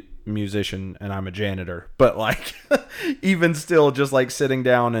full-time musician and I'm a janitor, but like, even still, just like sitting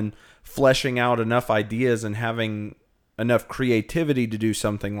down and fleshing out enough ideas and having enough creativity to do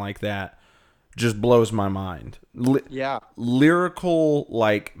something like that just blows my mind. Yeah. Lyrical,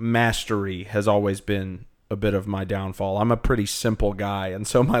 like, mastery has always been a bit of my downfall. I'm a pretty simple guy, and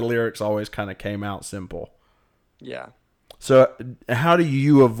so my lyrics always kind of came out simple. Yeah. So how do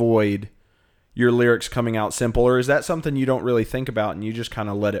you avoid your lyrics coming out simple, or is that something you don't really think about and you just kind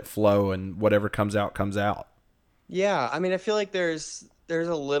of let it flow and whatever comes out comes out? Yeah. I mean, I feel like there's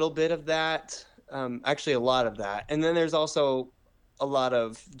a little bit of that, actually a lot of that. And then there's also a lot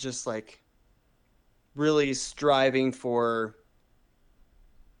of just like really striving for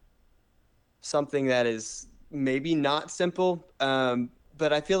something that is maybe not simple.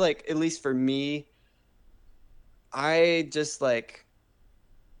 But I feel like, at least for me, I just like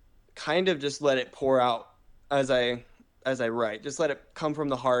kind of just let it pour out as I write. Just let it come from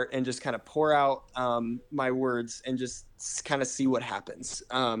the heart and just kind of pour out my words and just kind of see what happens.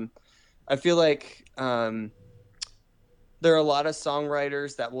 I feel like there are a lot of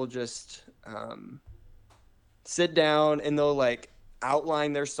songwriters that will just sit down and they'll like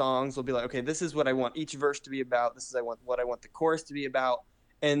outline their songs. They'll be like, okay, this is what I want each verse to be about. This is what I want the chorus to be about.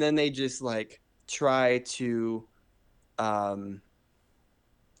 And then they just like try to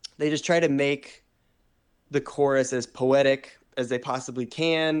make the chorus as poetic as they possibly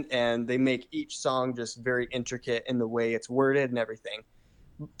can, and they make each song just very intricate in the way it's worded and everything.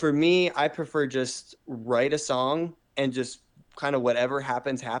 For me, I prefer just write a song and just kind of whatever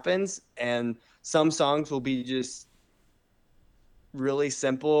happens. And some songs will be just really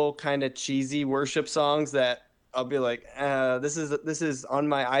simple, kind of cheesy worship songs that I'll be like, this is on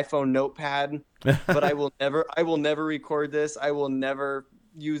my iPhone notepad, but I will never record this. I will never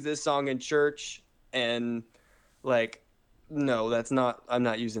use this song in church. And like, no, I'm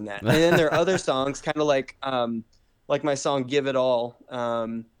not using that. And then there are other songs kind of like my song Give It All.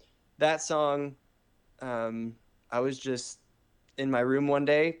 That song, I was just in my room one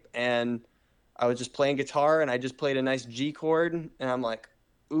day and I was just playing guitar and I just played a nice G chord, and I'm like,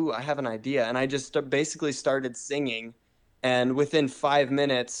 ooh, I have an idea. And I just basically started singing, and within 5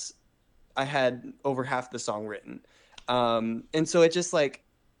 minutes, I had over half the song written. And so it just like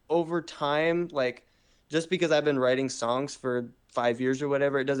over time, like just because I've been writing songs for 5 years or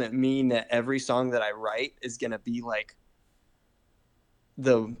whatever, it doesn't mean that every song that I write is gonna be like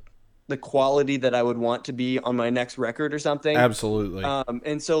the the quality that I would want to be on my next record or something. Absolutely.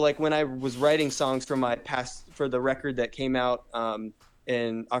 And so like when I was writing songs for the record that came out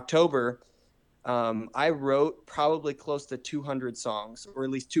in October, I wrote probably close to 200 songs, or at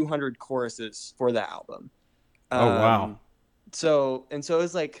least 200 choruses for the album. Oh, wow. So it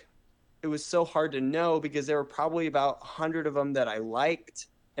was like, it was so hard to know because there were probably about 100 of them that I liked,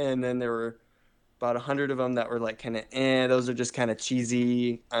 and then there were about 100 of them that were like kind of, those are just kind of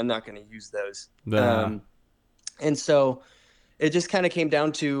cheesy. I'm not going to use those. Yeah. And so it just kind of came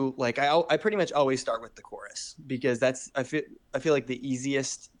down to like, I pretty much always start with the chorus because I feel like the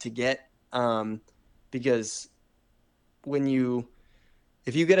easiest to get. Because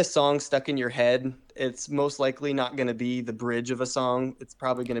if you get a song stuck in your head, it's most likely not going to be the bridge of a song. It's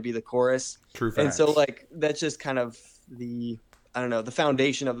probably going to be the chorus. True facts. And so like, that's just kind of the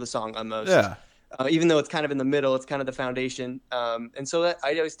foundation of the song almost. Yeah. Even though it's kind of in the middle, it's kind of the foundation. And so that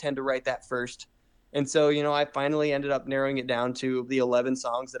I always tend to write that first. And so, I finally ended up narrowing it down to the 11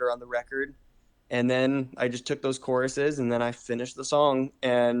 songs that are on the record. And then I just took those choruses and then I finished the song,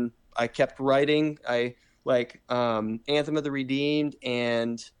 and I kept writing. I like Anthem of the Redeemed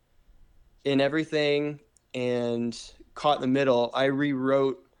and In Everything and Caught in the Middle. I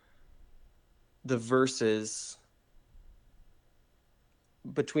rewrote the verses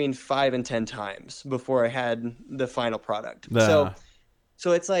between 5 and 10 times before I had the final product. So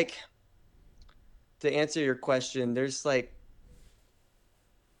it's like, to answer your question, there's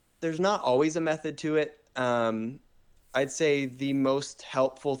not always a method to it. I'd say the most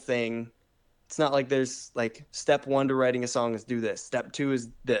helpful thing, it's not like there's like step 1 to writing a song is do this, step 2 is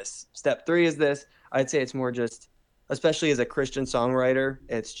this, step 3 is this. I'd say it's more just, especially as a Christian songwriter,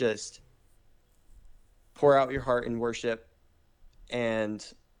 it's just pour out your heart in worship and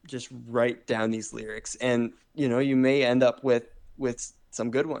just write down these lyrics. And you may end up with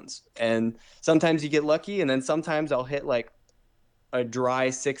some good ones, and sometimes you get lucky, and then sometimes I'll hit like a dry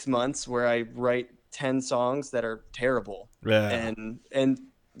 6 months where I write 10 songs that are terrible. Yeah. And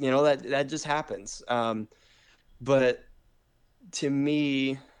that just happens. But to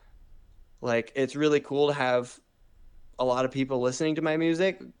me, like, it's really cool to have a lot of people listening to my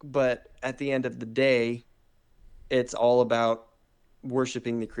music, but at the end of the day, it's all about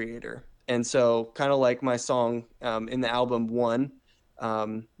worshiping the Creator. And so kind of like my song in the album One,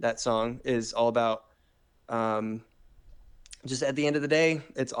 that song is all about just at the end of the day,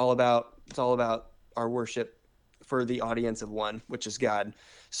 it's all about our worship for the audience of one, which is God.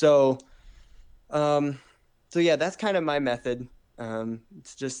 So yeah, that's kind of my method.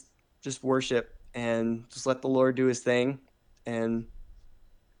 It's just worship and just let the Lord do his thing. And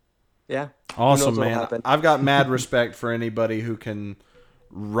yeah. Awesome, man. I've got mad respect for anybody who can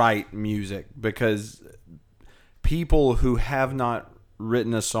write music, because people who have not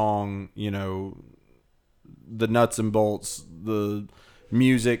written a song, the nuts and bolts, the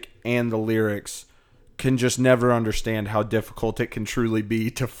music and the lyrics, can just never understand how difficult it can truly be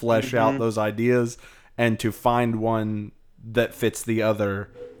to flesh out those ideas and to find one that fits the other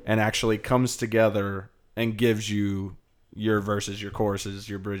and actually comes together and gives you your verses, your choruses,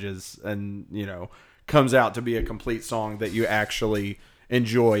 your bridges, and, comes out to be a complete song that you actually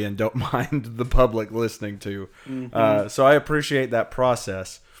enjoy and don't mind the public listening to. So I appreciate that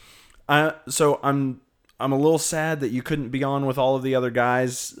process. So I'm a little sad that you couldn't be on with all of the other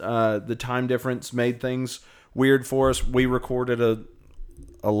guys. The time difference made things weird for us. We recorded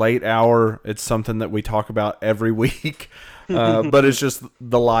a late hour. It's something that we talk about every week. But it's just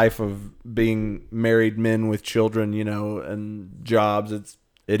the life of being married men with children, and jobs.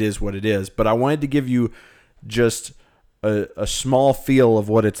 It is what it is. But I wanted to give you just a small feel of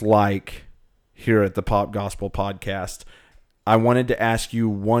what it's like here at the Pop Gospel Podcast. I wanted to ask you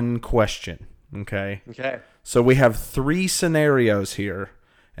one question. Okay. So we have 3 scenarios here,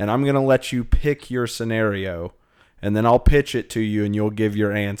 and I'm going to let you pick your scenario, and then I'll pitch it to you and you'll give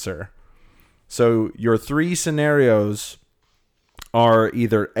your answer. So your 3 scenarios are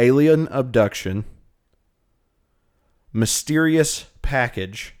either alien abduction, mysterious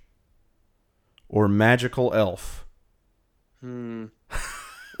package, or magical elf.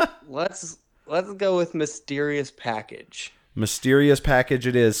 Let's go with mysterious package. Mysterious package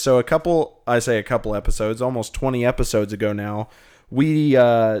it is. So a couple episodes, almost 20 episodes ago now, we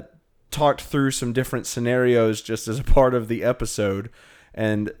talked through some different scenarios just as a part of the episode,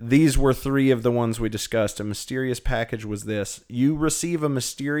 and these were 3 of the ones we discussed. A mysterious package was this. You receive a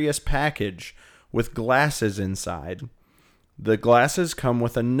mysterious package with glasses inside. The glasses come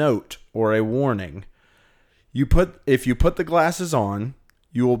with a note or a warning. If you put the glasses on,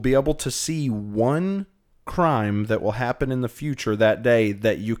 you will be able to see one crime that will happen in the future that day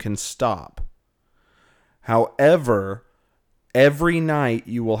that you can stop. However, every night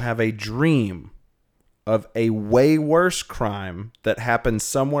you will have a dream of a way worse crime that happened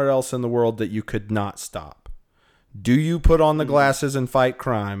somewhere else in the world that you could not stop. Do you put on the glasses and fight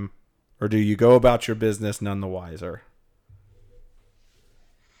crime, or do you go about your business none the wiser?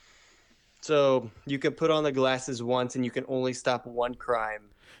 So you can put on the glasses once, and you can only stop one crime.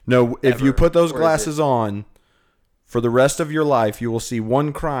 No, if you Ever. put those Or is glasses it- on, for the rest of your life, you will see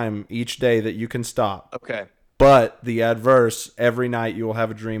one crime each day that you can stop. Okay. But the adverse, every night you will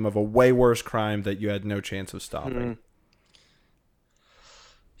have a dream of a way worse crime that you had no chance of stopping.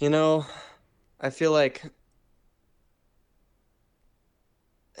 You know, I feel like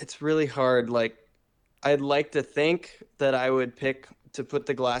it's really hard. Like, I'd like to think that I would pick to put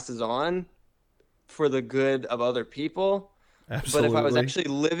the glasses on for the good of other people. Absolutely. But if I was actually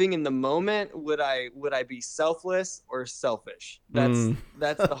living in the moment, would I be selfless or selfish? That's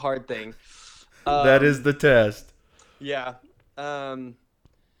the hard thing. That is the test. Yeah. So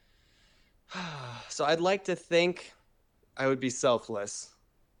I'd like to think I would be selfless.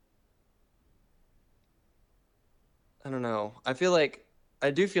 I don't know. I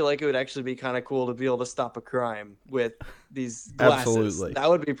do feel like it would actually be kind of cool to be able to stop a crime with these glasses. Absolutely. That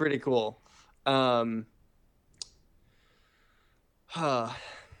would be pretty cool. I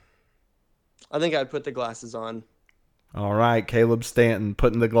think I'd put the glasses on. All right, Caleb Stanton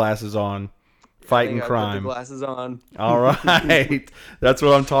putting the glasses on, fighting I think I'd crime. put the glasses on. All right. That's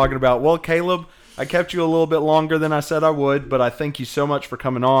what I'm talking about. Well, Caleb, I kept you a little bit longer than I said I would, but I thank you so much for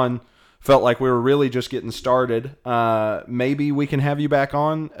coming on. Felt like we were really just getting started. Maybe we can have you back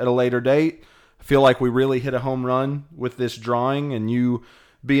on at a later date. I feel like we really hit a home run with this drawing, and you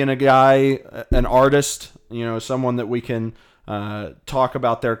being a guy, an artist, someone that we can talk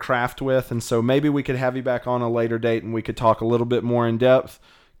about their craft with. And so maybe we could have you back on a later date and we could talk a little bit more in depth,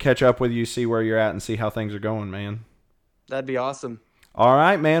 catch up with you, see where you're at, and see how things are going, man. That'd be awesome. All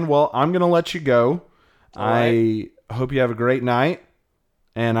right, man. Well, I'm going to let you go. All right. I hope you have a great night,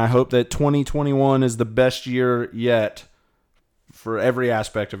 and I hope that 2021 is the best year yet for every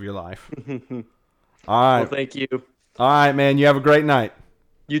aspect of your life. All right. Well, thank you. All right, man. You have a great night.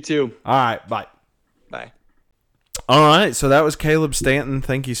 You too. All right. Bye. Bye. All right. So that was Caleb Stanton.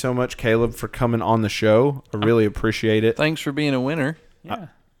 Thank you so much, Caleb, for coming on the show. I really appreciate it. Thanks for being a winner. Yeah.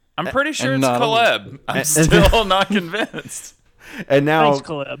 I'm pretty sure and it's not Caleb. I'm still not convinced. And now, Thanks,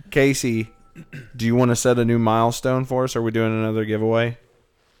 Caleb. Casey, do you want to set a new milestone for us? Are we doing another giveaway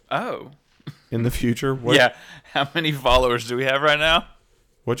Oh. in the future? What, Yeah. How many followers do we have right now?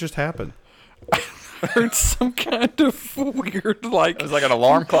 What just happened? Heard some kind of weird, like, It was like an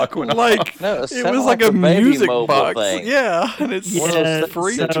alarm clock went off. like No, it it was sounded like like a the baby music mobile box. thing. Yeah, and it's Yeah,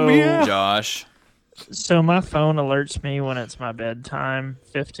 freaked so- me out. Josh. So my phone alerts me when it's my bedtime,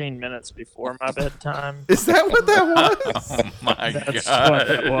 15 minutes before my bedtime. Is that what that was? Oh my That's god. what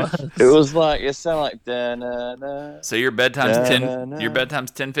it was. It sounded like da-na-na. So your bedtime's Da-na-na. your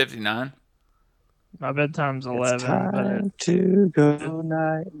bedtime's 10:59. My bedtime's 11, It's but time to go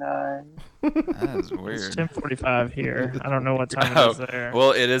night night. That is it's weird. 10:45 here. I don't know what time it Oh, is there.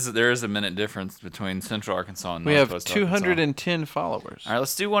 well, it is. There is a minute difference between Central Arkansas and We have Northwest Arkansas. 210 followers. All right,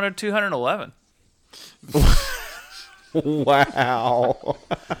 let's do one of 211. Wow.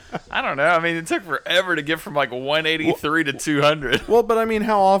 I don't know. I mean, it took forever to get from like 183 to 200. Well, but I mean,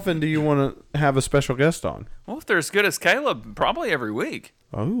 how often do you want to have a special guest on? Well, if they're as good as Caleb, probably every week.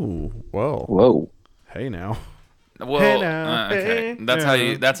 Oh, well. Whoa. Hey now. Well, Hey now, okay. hey That's how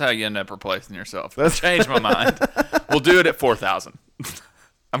you. now. That's how you end up replacing yourself. That's changed my mind. We'll do it at 4,000.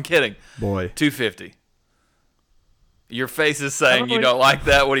 I'm kidding. Boy. 250. Your face is saying you Probably- don't like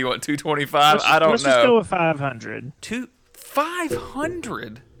that. What do you want? 225? I don't Let's just go know. with 500.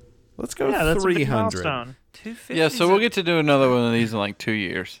 500. Let's go Yeah, that's a big 300. milestone. 250. Yeah, so we'll get to do another one of these in like 2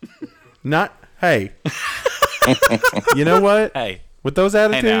 years. Not, hey. You know what? Hey. With those Hey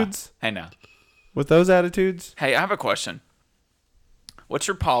now. attitudes, Hey now. with those attitudes, Hey, I have a question. What's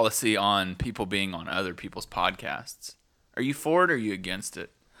your policy on people being on other people's podcasts? Are you for it or are you against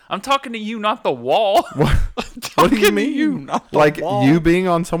it? I'm talking to you, not the wall. what do you mean? Like you being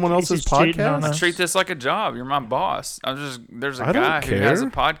on someone else's He's cheating on podcast? us. Treat this like a job. You're my boss. There's a I don't guy who has a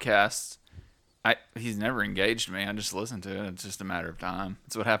care. podcast He's never engaged me. I just listen to it. It's just a matter of time.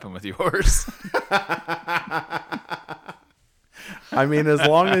 It's what happened with yours. I mean, as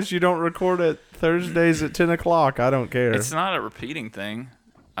long as you don't record it Thursdays at 10 o'clock, I don't care. It's not a repeating thing.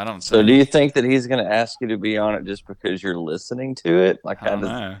 I don't. So do you think that he's going to ask you to be on it just because you're listening to it? Like, I don't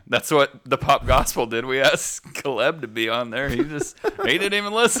know. That's what the Pop Gospel did. We asked Caleb to be on there. He didn't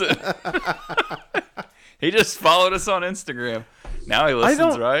even listen. He just followed us on Instagram. Now he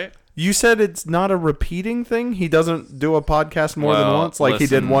listens, right? You said it's not a repeating thing? He doesn't do a podcast more than once? Like he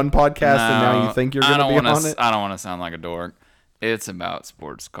did one podcast and now you think you're going to be on it? I don't want to sound like a dork. It's about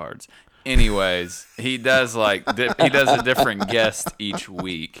sports cards. Anyways, he does he does a different guest each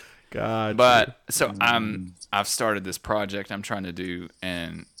week. God. But so I've started this project I'm trying to do,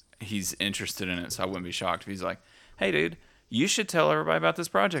 and he's interested in it, so I wouldn't be shocked if he's like, "Hey, dude, you should tell everybody about this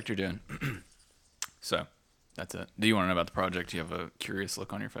project you're doing." So that's it. Do you want to know about the project? You have a curious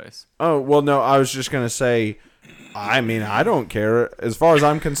look on your face. Oh, well, no, I was just going to say, I mean, I don't care. As far as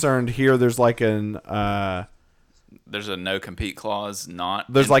I'm concerned, here there's like there's a no compete clause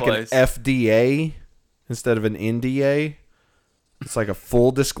there's like place. an FDA instead of an NDA. It's like a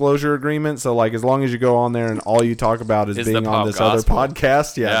full disclosure agreement. So like as long as you go on there and all you talk about is being on this other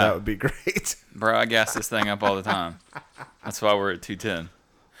podcast, yeah, that would be great. Bro, I gas this thing up all the time. That's why we're at 210.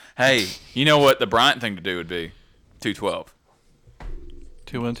 Hey, you know what the Bryant thing to do would be? 212.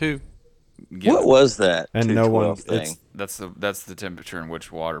 212. What was that? And no one thing? That's the temperature in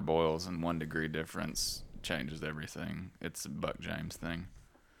which water boils, and 1 degree difference changes everything. It's a Buck James thing.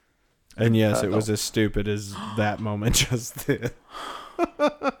 And yes, it was as stupid as that moment just did.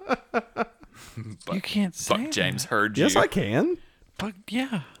 You can't say Buck James heard you. Yes, I can. But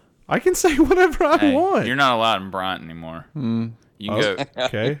yeah. I can say whatever I want. You're not allowed in Bryant anymore. You can go.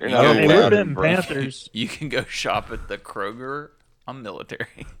 Okay. You're not Hey, allowed we're in betting Bryant. Panthers. You can go shop at the Kroger on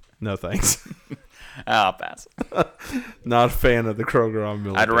Military. No thanks. I'll pass. Not a fan of the Kroger on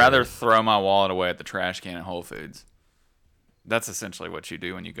Military. I'd rather throw my wallet away at the trash can at Whole Foods. That's essentially what you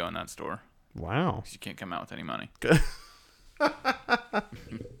do when you go in that store. Wow. 'Cause you can't come out with any money.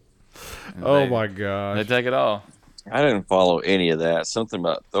 Oh my gosh. They take it all. I didn't follow any of that. Something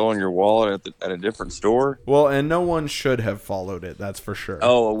about throwing your wallet at a different store. Well, and no one should have followed it. That's for sure.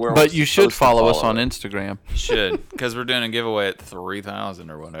 Oh, where But was you should supposed to follow us on it? Instagram Should, because we're doing a giveaway at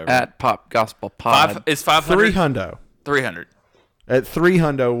 3,000 or whatever. at Pop Gospel Pod. It's 500. 300. 300. At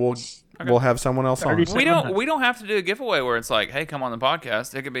 300, we'll have someone else on. 30. We don't have to do a giveaway where it's like, hey, come on the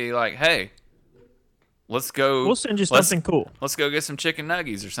podcast. It could be like, hey, let's go. We'll send you let's- something cool. Let's go get some chicken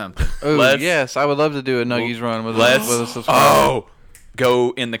nuggies or something. Oh, yes. I would love to do a Nuggies run with Let's a subscriber.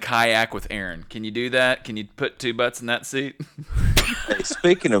 Go in the kayak with Aaron. Can you do that? Can you put 2 butts in that seat? Hey,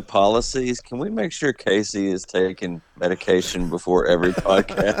 speaking of policies, can we make sure Casey is taking medication before every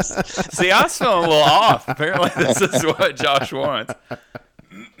podcast? See, I was feeling a little off. Apparently, this is what Josh wants.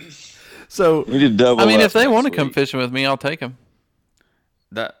 So, We need to double I mean, up if they want to next come week. fishing with me, I'll take them.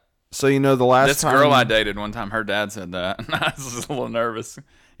 That so you know the last this time girl I dated one time, her dad said that. I was just a little nervous.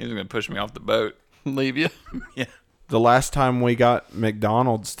 He was going to push me off the boat. Leave you. Yeah. the last time we got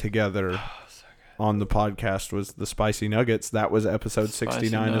McDonald's together Oh, on the podcast was the spicy nuggets. That was episode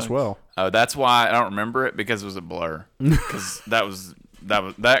 69 as nugs. well. Oh, that's why I don't remember it, because it was a blur. Because that was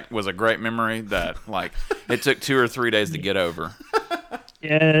a great memory that it took 2 or 3 days to get over.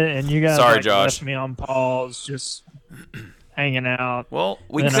 Yeah, and you guys Sorry, like, Josh. left me on pause, just hanging out. Well,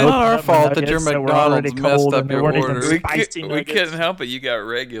 we Then couldn't. I opened our up my fault that your nuggets that were already McDonald's messed cold up and they your weren't even order. spicy we nuggets. couldn't help it. You got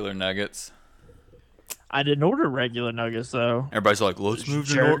regular nuggets. I didn't order regular nuggets though. Everybody's like, let's move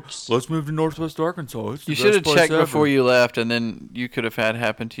Jerks. to Northwest Arkansas. It's the You should have best place checked before ever." you left, and then you could have had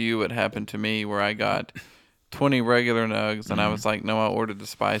happen to you what happened to me, where I got 20 regular nugs, and I was like, no, I ordered the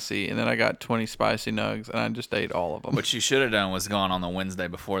spicy, and then I got 20 spicy nugs, and I just ate all of them. What you should have done was gone on the Wednesday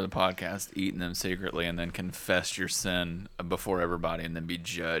before the podcast, eaten them secretly, and then confessed your sin before everybody, and then be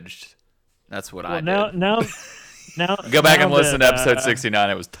judged. That's what I Well, did. now, Go back now and listen to that, episode 69.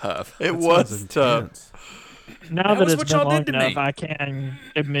 It was tough. It That was sounds tough. intense. Now That that was it's what been y'all long did to me. enough, I can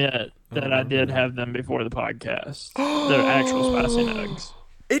admit that I did have them before the podcast. The actual spicy nugs.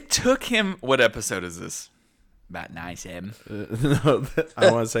 It took him. What episode is this? About 97. No,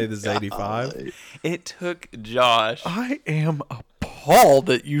 I want to say this is 85. It took Josh I am appalled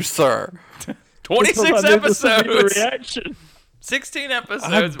at you, sir. 26 Because I knew this would be the episodes. reaction. 16 I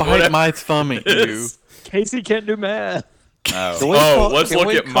episodes. bite whatever my thumb at it you. is. Casey can't do math. Oh, Can we call- let's can look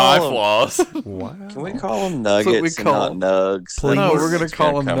we at my call him- flaws. Wow. Can we call them what we nuggets and call not nugs? Please. No, That's we're going just to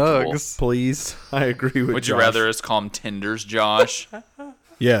call them kinda comfortable. nugs. Please, I agree with Would you Josh. rather us call them tenders, Josh?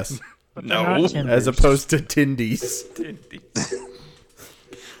 Yes, But No. they're not tenders. as opposed to Tindies.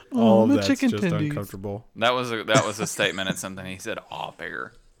 All my of that's chicken just tendies. uncomfortable. That was a statement at something he said off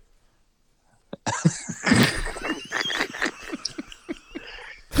air.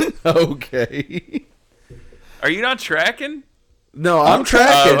 Okay. Are you not tracking? No, I'm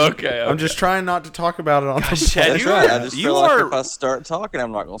tracking. Oh, okay. I'm just trying not to talk about it on the Chad, That's you right. I are, just you feel like are, if I start talking,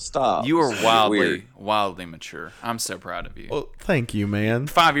 I'm not going to stop. you are It's weird. wildly mature. I'm so proud of you. Well, thank you, man.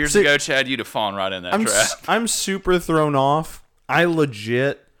 5 years See, ago, Chad, you'd have fallen right in that I'm trap. I'm super thrown off. I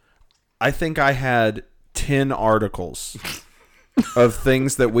think I had 10 articles of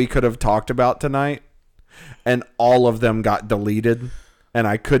things that we could have talked about tonight, and all of them got deleted, and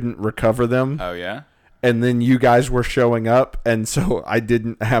I couldn't recover them. Oh yeah. And then you guys were showing up, and so I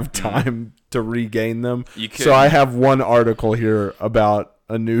didn't have time to regain them. So I have one article here about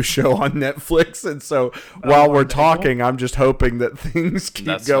a new show on Netflix, and so while we're talking, I'm just hoping that things keep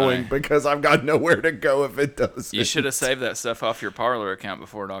That's going funny. because I've got nowhere to go if it does. You should have saved that stuff off your Parlor account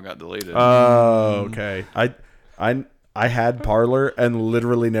before it all got deleted. Oh, okay. I had Parler and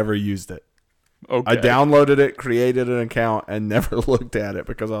literally never used it. okay. I downloaded it, created an account, and never looked at it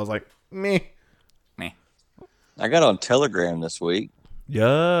because I was like, meh. Meh. I got on Telegram this week.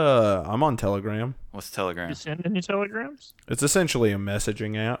 Yeah, I'm on Telegram. What's Telegram? You send any telegrams? It's essentially a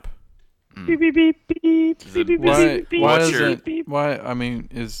messaging app. Beep beep beep beep Is beep it- beep Why? beep beep. Why What's is your- it? Why? I mean,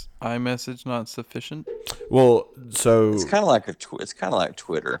 is iMessage not sufficient? Well, so It's kind of like it's kind of like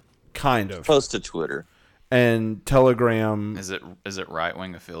Twitter, kind of. close to Twitter. And Telegram, Is it right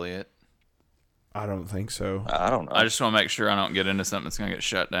wing affiliate? I don't think so. I don't know. I just want to make sure I don't get into something that's gonna get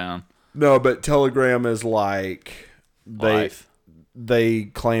shut down. No, but Telegram is like Life. they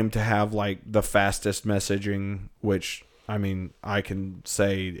claim to have like the fastest messaging, which I mean I can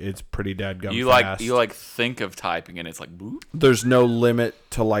say it's pretty dadgum You fast. like think of typing and it's like boop. There's no limit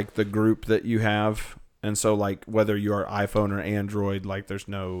to like the group that you have, and so like whether you are iPhone or Android, like there's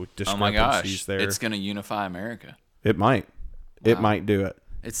no Oh my discrepancies gosh! there. It's gonna unify America. It might, it Wow. might do it.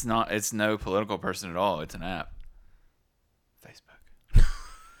 It's not. It's no political person at all. It's an app. Facebook.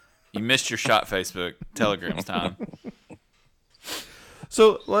 You missed your shot, Facebook. Telegram's time.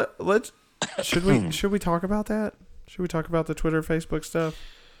 So let's should we talk about that? Should we talk about the Twitter, Facebook stuff?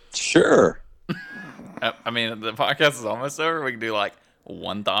 Sure. I mean, the podcast is almost over. We can do like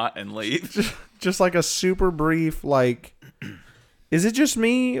one thought and leave. Just like a super brief, like, is it just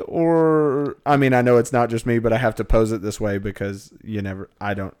me or, I mean, I know it's not just me, but I have to pose it this way because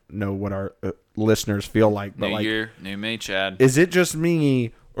I don't know what our listeners feel like, but New like, year, new me, Chad. is it just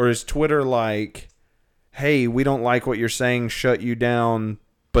me or is Twitter like, hey, we don't like what you're saying, shut you down,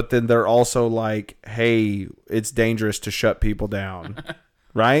 but then they're also like, hey, it's dangerous to shut people down,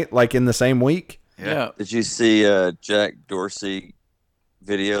 right? Like in the same week? Yeah, Did you see Jack Dorsey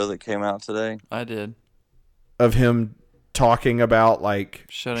video that came out today? I did. Of him talking about like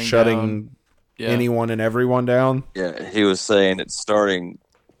Shutting down. Yeah. anyone and everyone down. Yeah, he was saying it's starting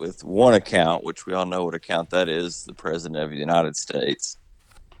with one account, which we all know what account that is, the President of the United States.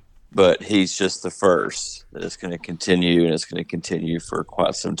 But he's just the first. That it's going to continue, and it's going to continue for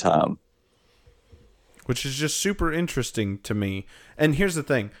quite some time. Which is just super interesting to me. And here's the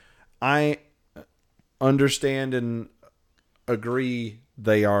thing. I understand and agree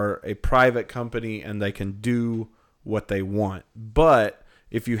they are a private company and they can do what they want. But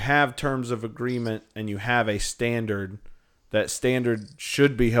if you have terms of agreement and you have a standard, that standard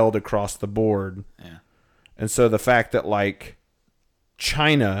should be held across the board. Yeah. And so the fact that like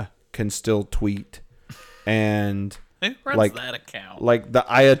China can still tweet and Who runs like- that account? like the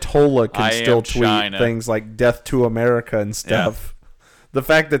Ayatollah can I still am tweet China. things like death to America and stuff. The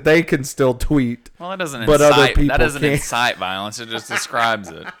fact that they can still tweet, Well, that doesn't but other incite. people That doesn't can't. incite violence. It just describes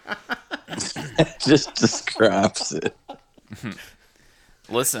it. Just describes it.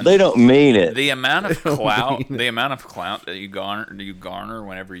 Listen, They don't mean it. the amount of clout, mean it. the amount of clout that you garner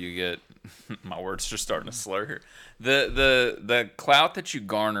whenever you get. My words just starting to slur here. The clout that you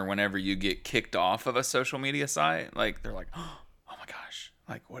garner whenever you get kicked off of a social media site, like they're like, oh my gosh,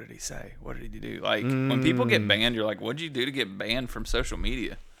 like what did he say? What did he do? Like when people get banned, you're like, what did you do to get banned from social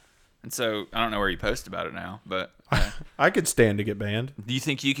media? And so I don't know where you post about it now, but I could stand to get banned. do you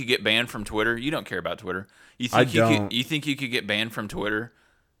think you could get banned from Twitter? You don't care about Twitter. You I think you don't. could? You think you could get banned from Twitter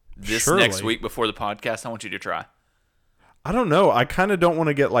this Surely. next week before the podcast? I want you to try. I don't know. I kind of don't want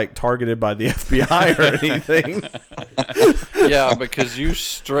to get like targeted by the FBI or anything. Yeah, because you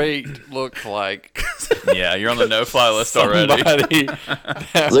straight look like Yeah, you're on the no-fly list already. somebody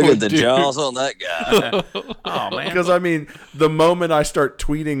that Look would at the do- jaws on that guy. Oh man, Because I mean, the moment I start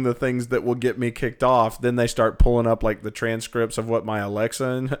tweeting the things that will get me kicked off, then they start pulling up like the transcripts of what my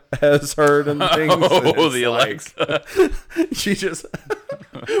Alexa has heard and things. and oh it's the like- Alexa. she just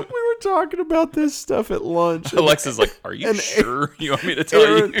We were talking about this stuff at lunch. Alexa's like, "Are you and sure you want me to tell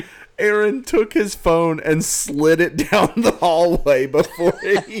Aaron, you?" Aaron took his phone and slid it down the hallway before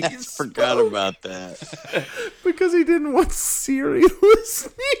he Forgot about that. because he didn't want Siri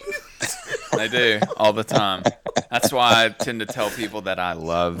listening. I do all the time. That's why I tend to tell people that I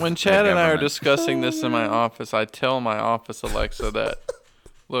love. When the Chad and I are government. discussing this in my office, I tell my office Alexa that,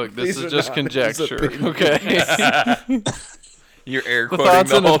 look, this These is are just not his conjecture, opinions. okay? You're air The quoting thoughts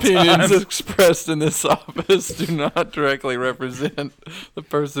the and whole opinions time. expressed in this office do not directly represent the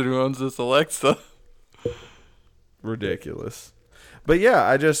person who owns this Alexa. Ridiculous. But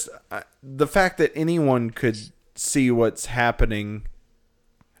yeah, the fact that anyone could see what's happening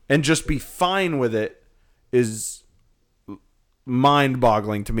and just be fine with it is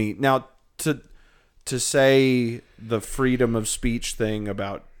mind-boggling to me. Now, to say the freedom of speech thing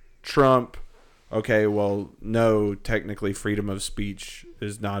about Trump, okay, well, no, technically freedom of speech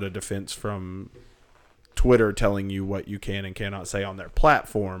is not a defense from Twitter telling you what you can and cannot say on their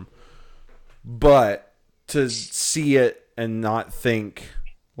platform. But to see it and not think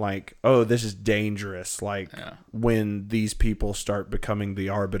like, oh, this is dangerous, like when these people start becoming the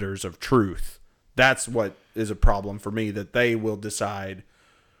arbiters of truth, that's what is a problem for me, that they will decide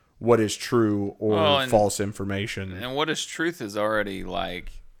what is true or false information. And what is truth is already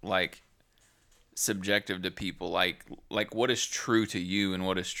like subjective to people. Like what is true to you and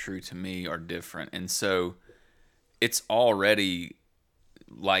what is true to me are different. And so it's already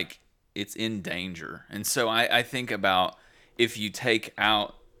like it's in danger. And so I think about if you take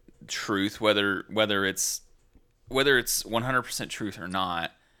out truth, whether it's 100% truth or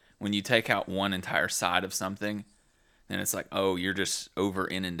not, when you take out one entire side of something, then it's like, oh, you're just over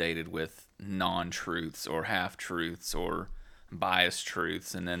inundated with non-truths or half-truths or biased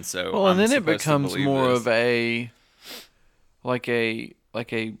truths, and then so Well, and I'm then it supposed to becomes believe more this. of a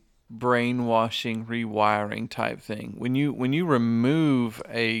brainwashing, rewiring type thing. When you remove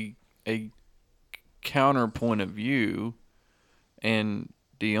a counterpoint of view, and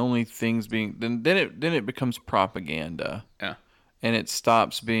the only things being then it becomes propaganda. Yeah. And it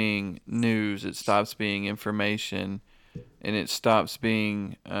stops being news, it stops being information, and it stops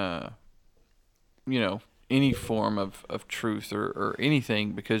being any form of truth or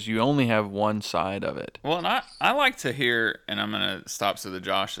anything, because you only have one side of it. Well, and I like to hear, and I'm going to stop so the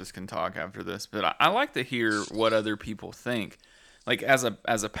Joshes can talk after this, but I like to hear what other people think. Like as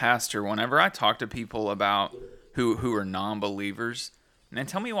a pastor, whenever I talk to people about who are non-believers, and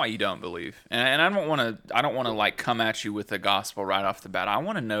tell me why you don't believe. And I don't want to like come at you with the gospel right off the bat. I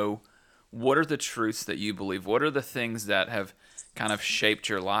want to know, what are the truths that you believe? What are the things that have kind of shaped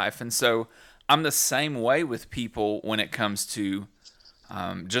your life? And so I'm the same way with people when it comes to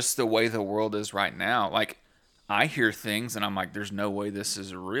just the way the world is right now. Like, I hear things and I'm like, there's no way this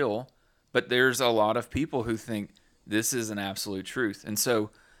is real. But there's a lot of people who think this is an absolute truth. And so,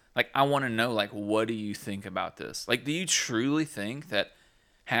 like, I want to know, like, what do you think about this? Like, do you truly think that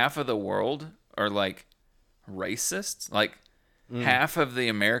half of the world are, like, racists? Like, half of the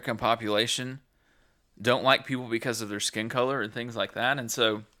American population don't like people because of their skin color and things like that. And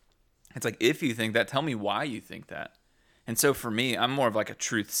so it's like, if you think that, tell me why you think that. And so for me, I'm more of like a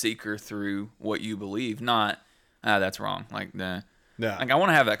truth seeker through what you believe, not, that's wrong. Like, nah. Yeah. Like, I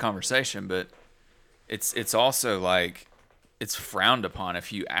want to have that conversation, but it's also like, it's frowned upon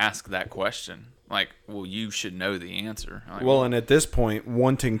if you ask that question. Like, well, you should know the answer. Like, Well, and at this point,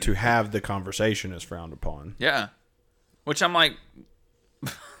 wanting to have the conversation is frowned upon. yeah. Which I'm like,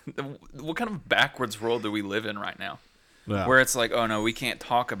 what kind of backwards world do we live in right now? Yeah. Where it's like, oh no, we can't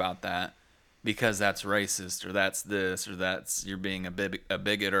talk about that because that's racist, or that's this, or that's, you're being a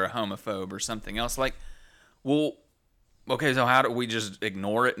bigot or a homophobe or something else. Like, well, okay, so how do we just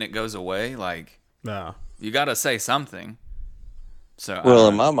ignore it and it goes away? Like, Yeah. you got to say something. So Well,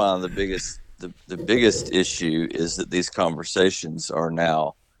 in my mind, the biggest issue is that these conversations are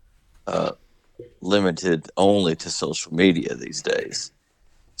now limited only to social media these days.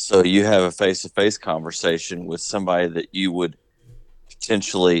 So you have a face-to-face conversation with somebody that you would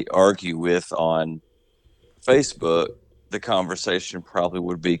potentially argue with on Facebook. The conversation probably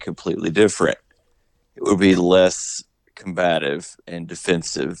would be completely different. It would be less combative and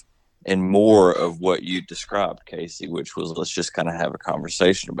defensive and more of what you described, Casey, which was, let's just kind of have a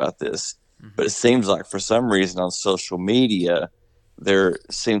conversation about this. But it seems like for some reason on social media, there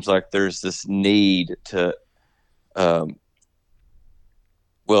seems like there's this need to,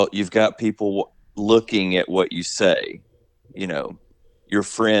 well, you've got people looking at what you say. You know, your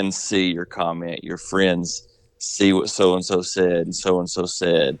friends see your comment, your friends see what so-and-so said and so-and-so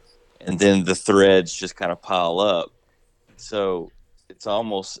said, and then the threads just kind of pile up. So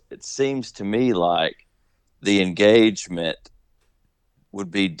it seems to me like the engagement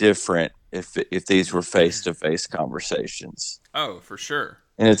would be different if these were face-to-face conversations. Oh, for sure.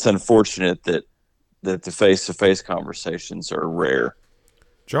 And it's unfortunate that the face-to-face conversations are rare.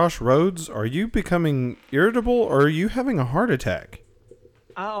 Josh Rhodes, are you becoming irritable or are you having a heart attack?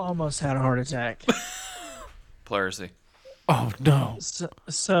 I almost had a heart attack. Pleurisy. Oh no.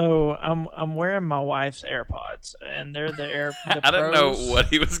 So I'm wearing my wife's AirPods, and they're the I didn't know what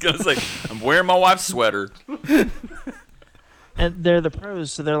he was gonna say. I'm wearing my wife's sweater. And they're the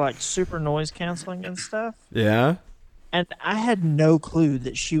pros, so they're like super noise canceling and stuff. Yeah. And I had no clue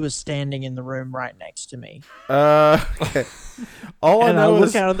that she was standing in the room right next to me. Okay. All I And know is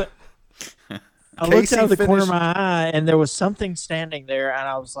looked out of the corner of my eye, and there was something standing there, and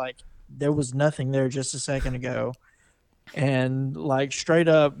I was like, there was nothing there just a second ago. And like straight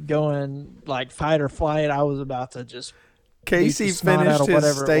up going like fight or flight, I was about to just Casey beat the snot out finished of his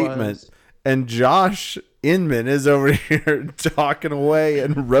whatever it statement, was. and Josh Inman is over here talking away,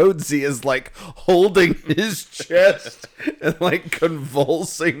 and Rhodesy is like holding his chest and like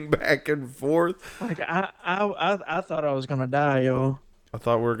convulsing back and forth. Like I thought I was gonna die, yo. I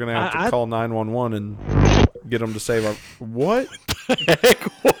thought we were gonna have to call 911 and get them to save our. What? The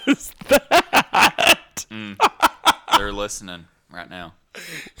heck was that? They're listening right now.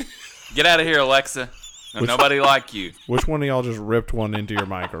 Get out of here, Alexa. No, nobody like you. Which one of y'all just ripped one into your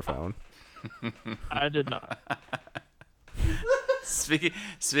microphone? I did not.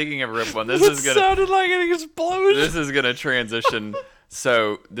 Speaking of rip one, this is gonna sounded like an explosion. this is gonna transition.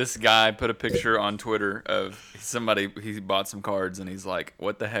 So this guy put a picture on Twitter of somebody. He bought some cards and he's like,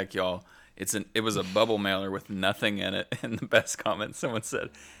 "What the heck, y'all? It was a bubble mailer with nothing in it." And the best comment someone said,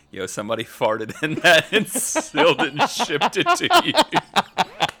 "Yo, somebody farted in that and sealed it and shipped it to you."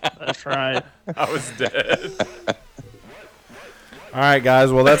 That's right. I was dead. All right,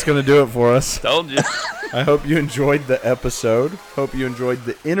 guys. Well, that's going to do it for us. Told you. I hope you enjoyed the episode. Hope you enjoyed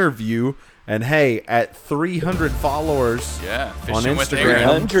the interview. And hey, at 300 followers Yeah, on fishing with Aaron Instagram,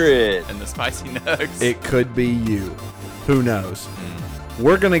 100. and the spicy nugs. it could be you. Who knows?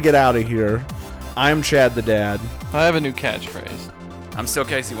 We're going to get out of here. I'm Chad the Dad. I have a new catchphrase. I'm still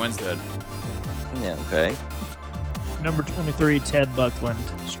Casey Winstead. Yeah, okay. Number 23, Ted Buckland,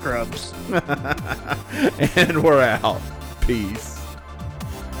 Scrubs. And we're out. Peace.